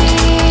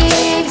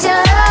believed in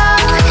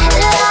love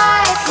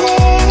like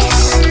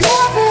this.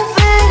 Never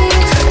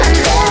believed. I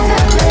never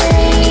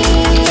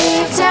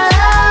believed in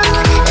love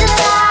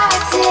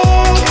like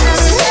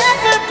this.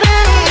 Never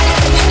believed.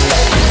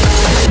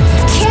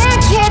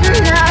 Can't get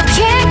enough,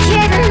 can't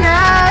get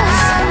enough.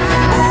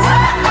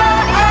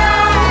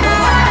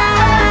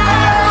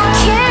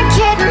 Can't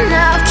get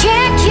enough,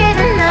 can't get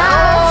enough.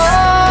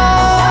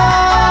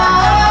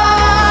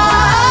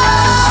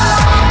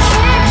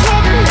 Can't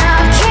get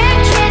enough,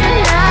 can't get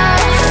enough. Can't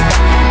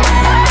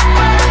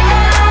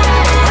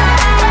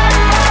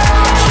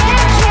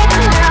get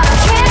enough, can't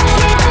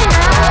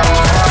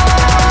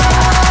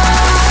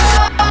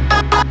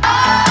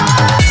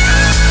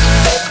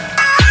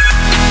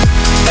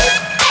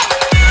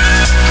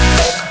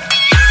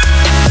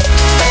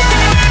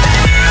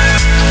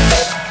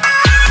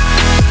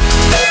get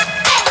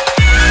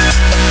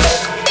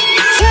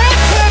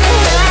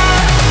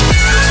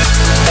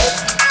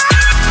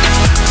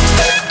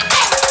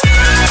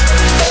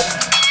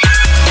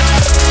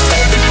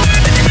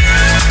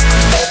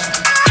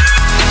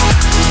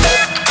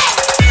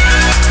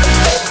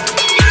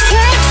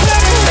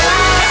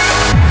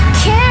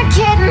Can't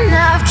get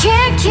enough,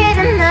 can't get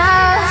enough. Can't get enough, can't get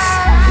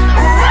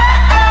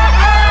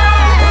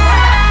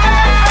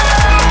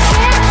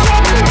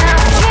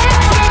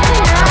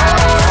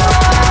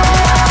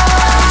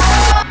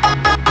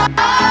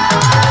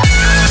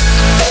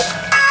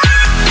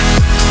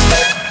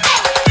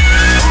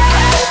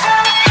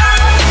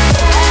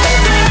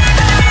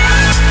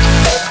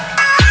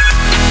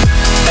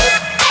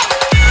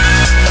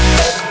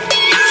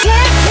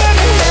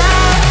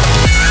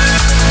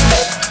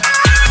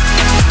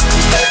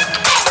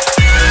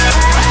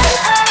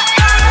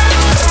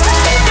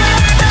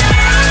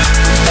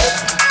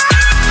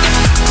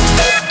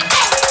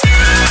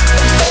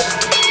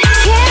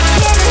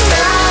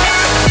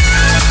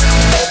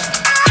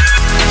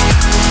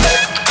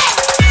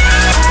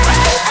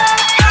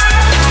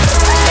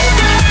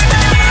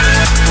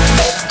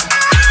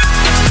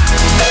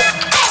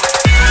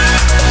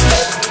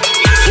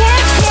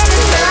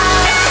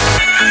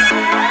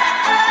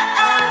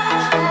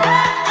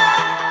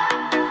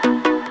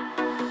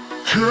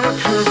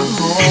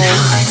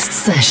Enhanced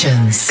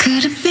Sessions.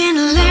 Could have been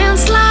a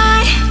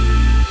landslide.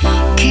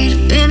 Could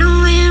have been a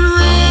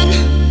win-win.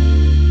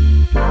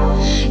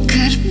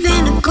 Could have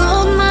been a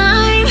gold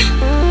mine.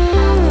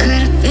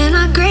 Could have been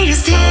our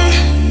greatest hit.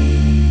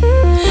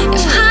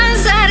 If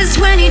hindsight is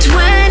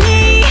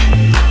 2020,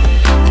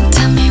 then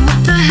tell me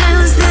what the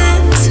hell is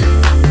this?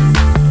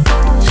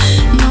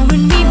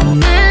 Knowing we were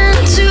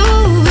meant to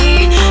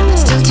be, but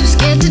still too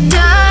scared to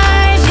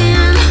dive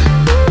in.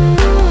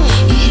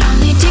 It only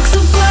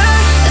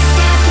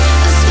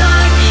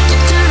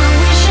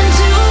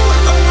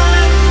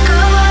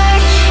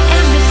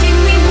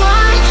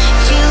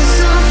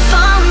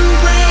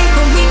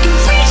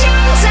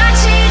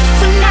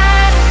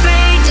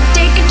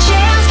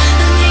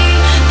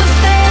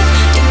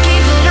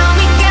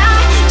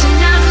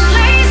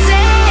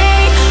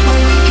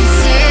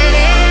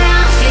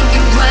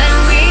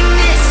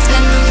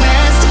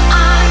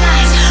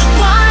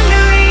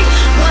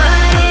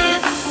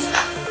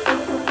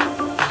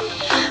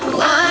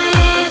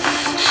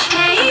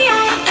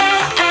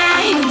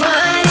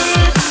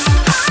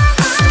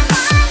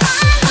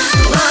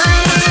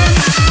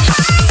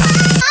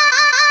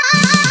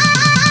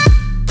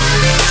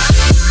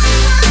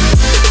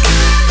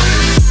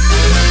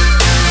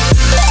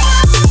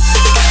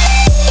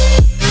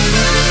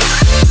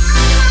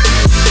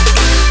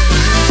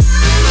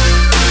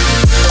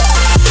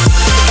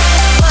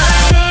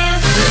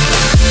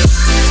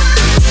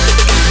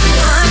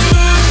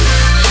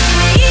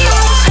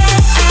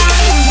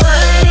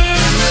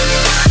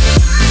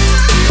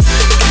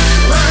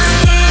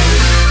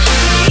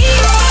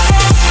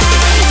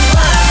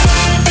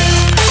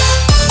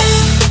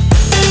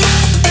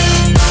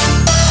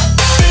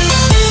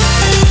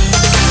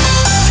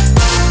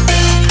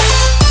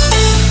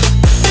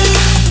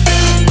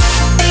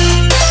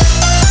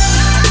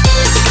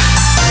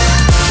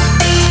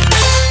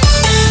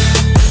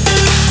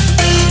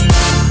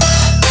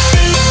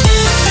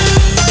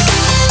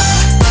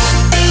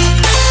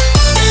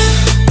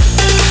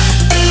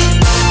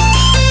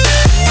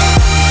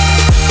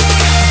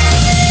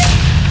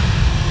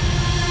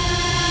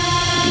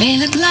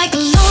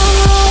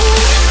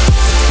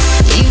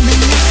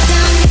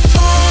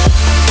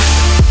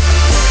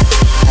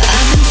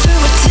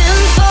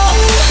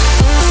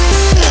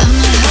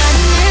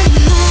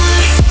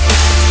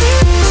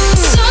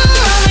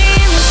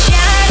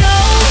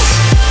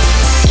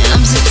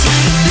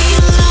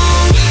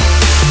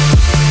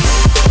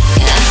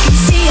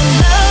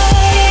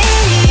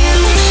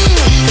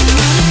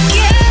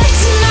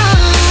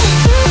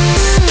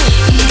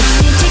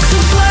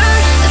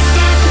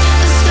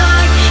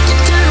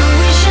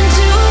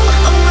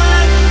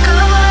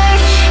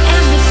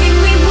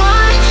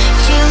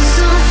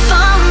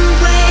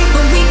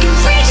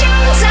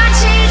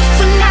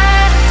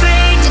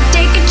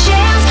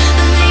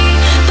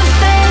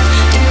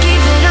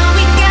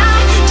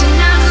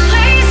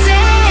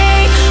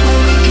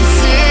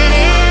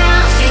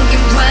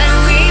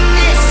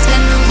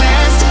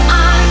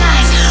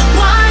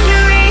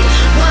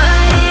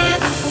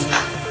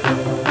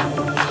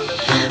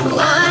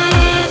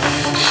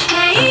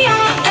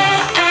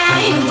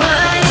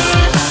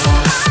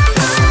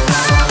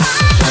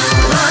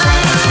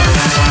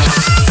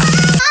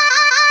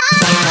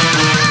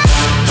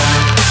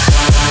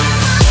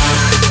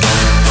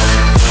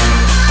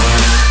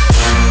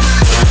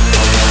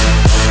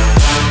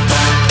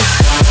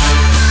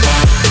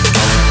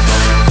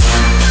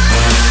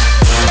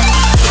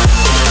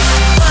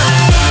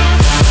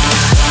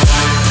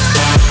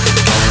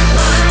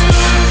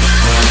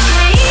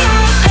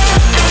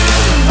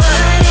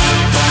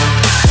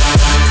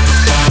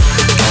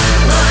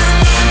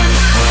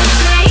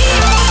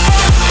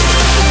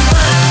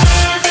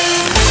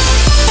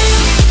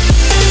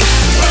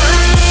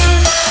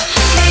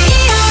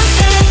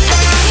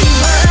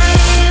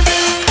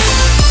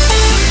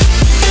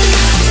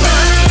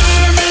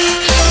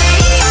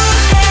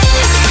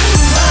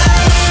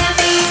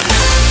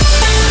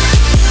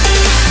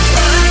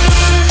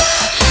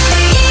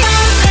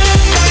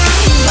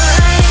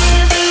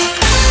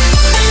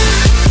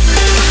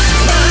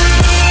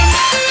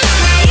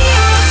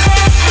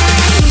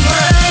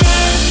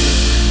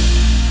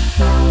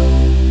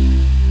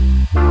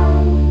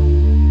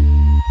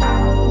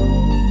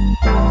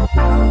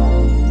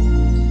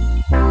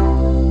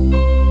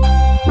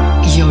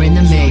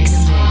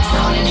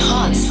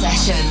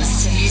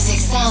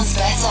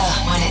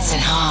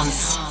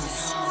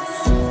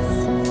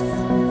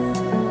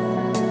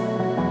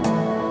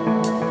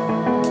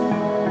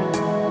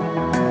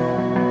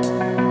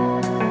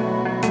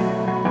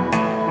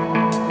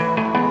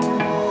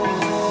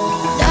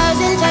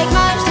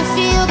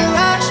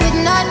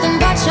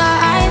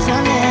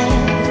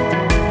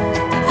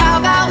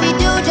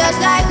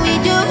just like we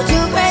do.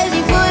 Two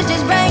crazy fools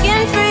just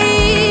breaking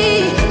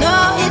free.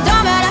 No, it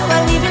don't matter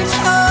what we've been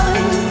told.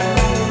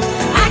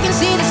 I can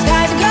see the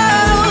skies are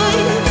gold.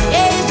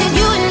 Yeah, it's just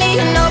you and me,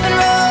 an open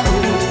road.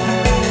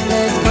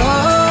 Let's go.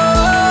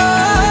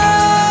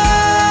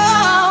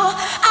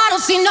 I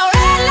don't see no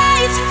red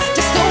lights,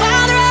 just a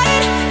wild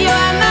ride.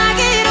 You're my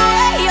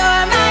getaway,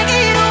 you're my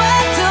getaway.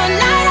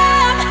 Tonight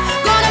I'm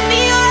gonna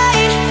be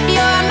alright.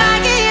 You're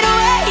my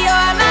getaway,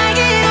 you're my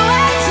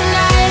getaway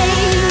tonight.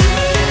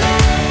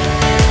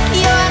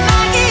 You're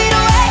my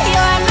getaway,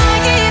 you're my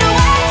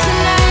getaway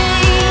tonight.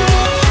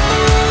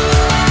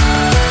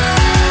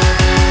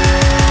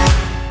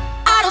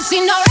 I don't see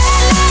no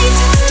red lights,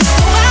 just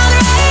a wild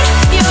ride.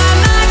 You're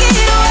my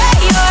getaway,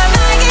 you're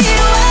my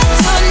getaway.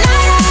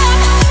 Tonight I'm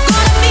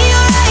gonna be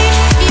alright.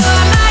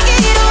 You're my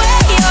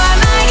getaway, you're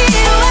my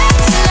getaway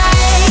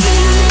tonight.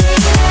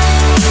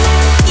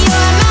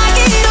 You're my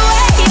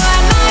getaway,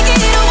 you're my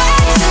getaway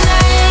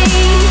tonight.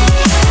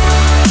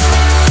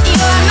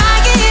 You're my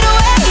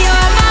getaway,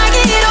 you're my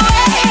getaway.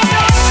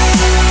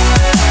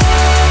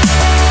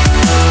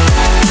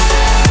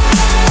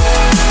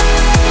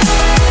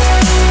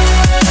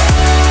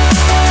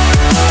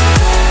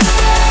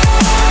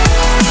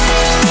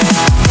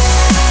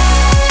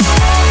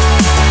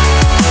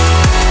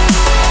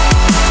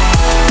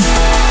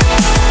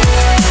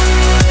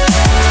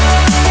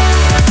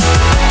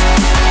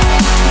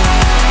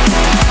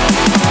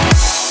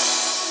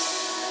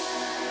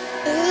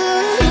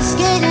 It's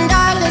getting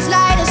dark, let's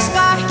light a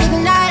spark,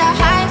 ignite our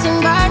hearts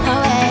and burn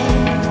away.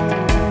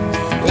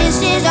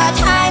 This is our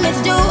time,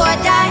 it's do or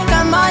die.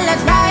 Come on,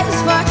 let's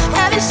rise for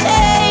heaven's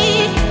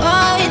sake.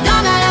 Oh, it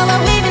don't matter what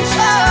we've been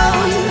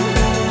told.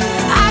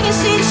 I can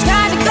see the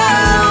skies are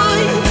gold.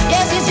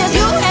 Yes, it's just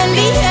you and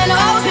me, an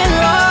open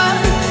road.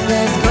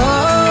 Let's go.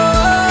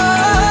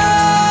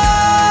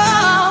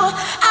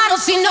 I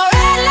don't see no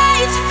red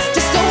lights,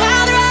 just a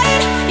wild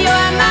ride.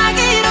 You're my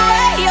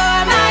getaway,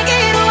 you're my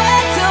getaway.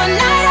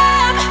 Tonight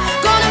I'm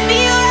gonna be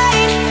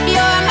alright.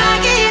 You're my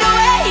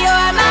getaway,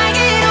 you're my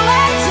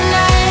getaway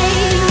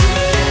tonight.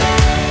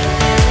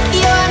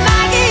 You're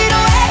my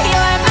getaway,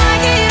 you're my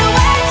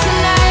getaway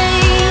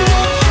tonight.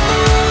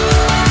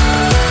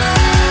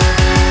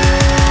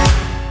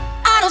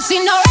 I don't see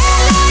no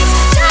red lights,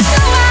 just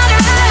a wild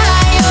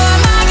ride. You're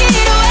my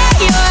getaway,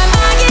 you're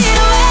my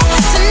getaway.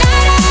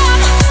 Tonight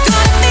I'm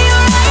gonna be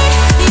alright.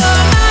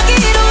 You're my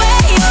getaway,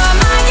 you're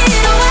my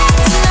getaway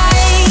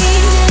tonight.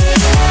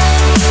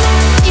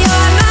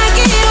 You're my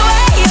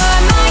getaway, you're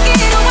my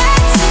getaway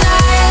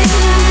tonight.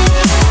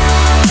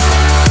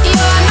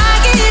 You're my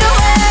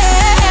getaway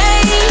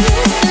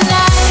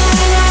tonight.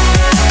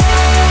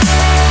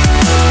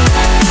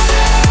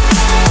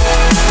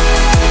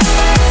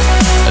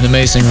 An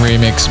amazing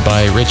remix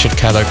by Richard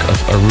Caddock of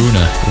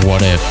Aruna,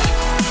 What If.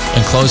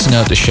 And closing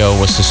out the show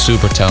was the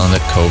super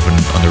talented Coven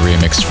on the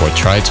remix for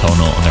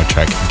Tritonal on their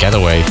track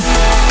Getaway.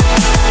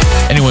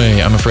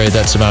 Anyway, I'm afraid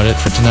that's about it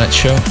for tonight's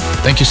show.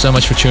 Thank you so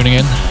much for tuning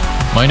in.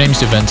 My name's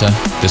Juventa,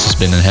 this has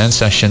been Enhanced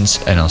Sessions,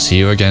 and I'll see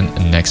you again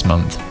next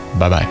month.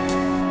 Bye bye.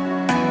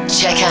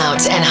 Check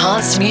out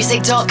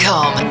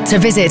enhancedmusic.com to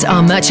visit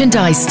our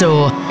merchandise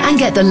store and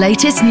get the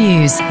latest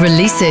news,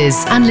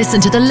 releases, and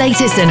listen to the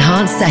latest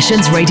Enhanced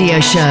Sessions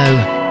radio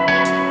show.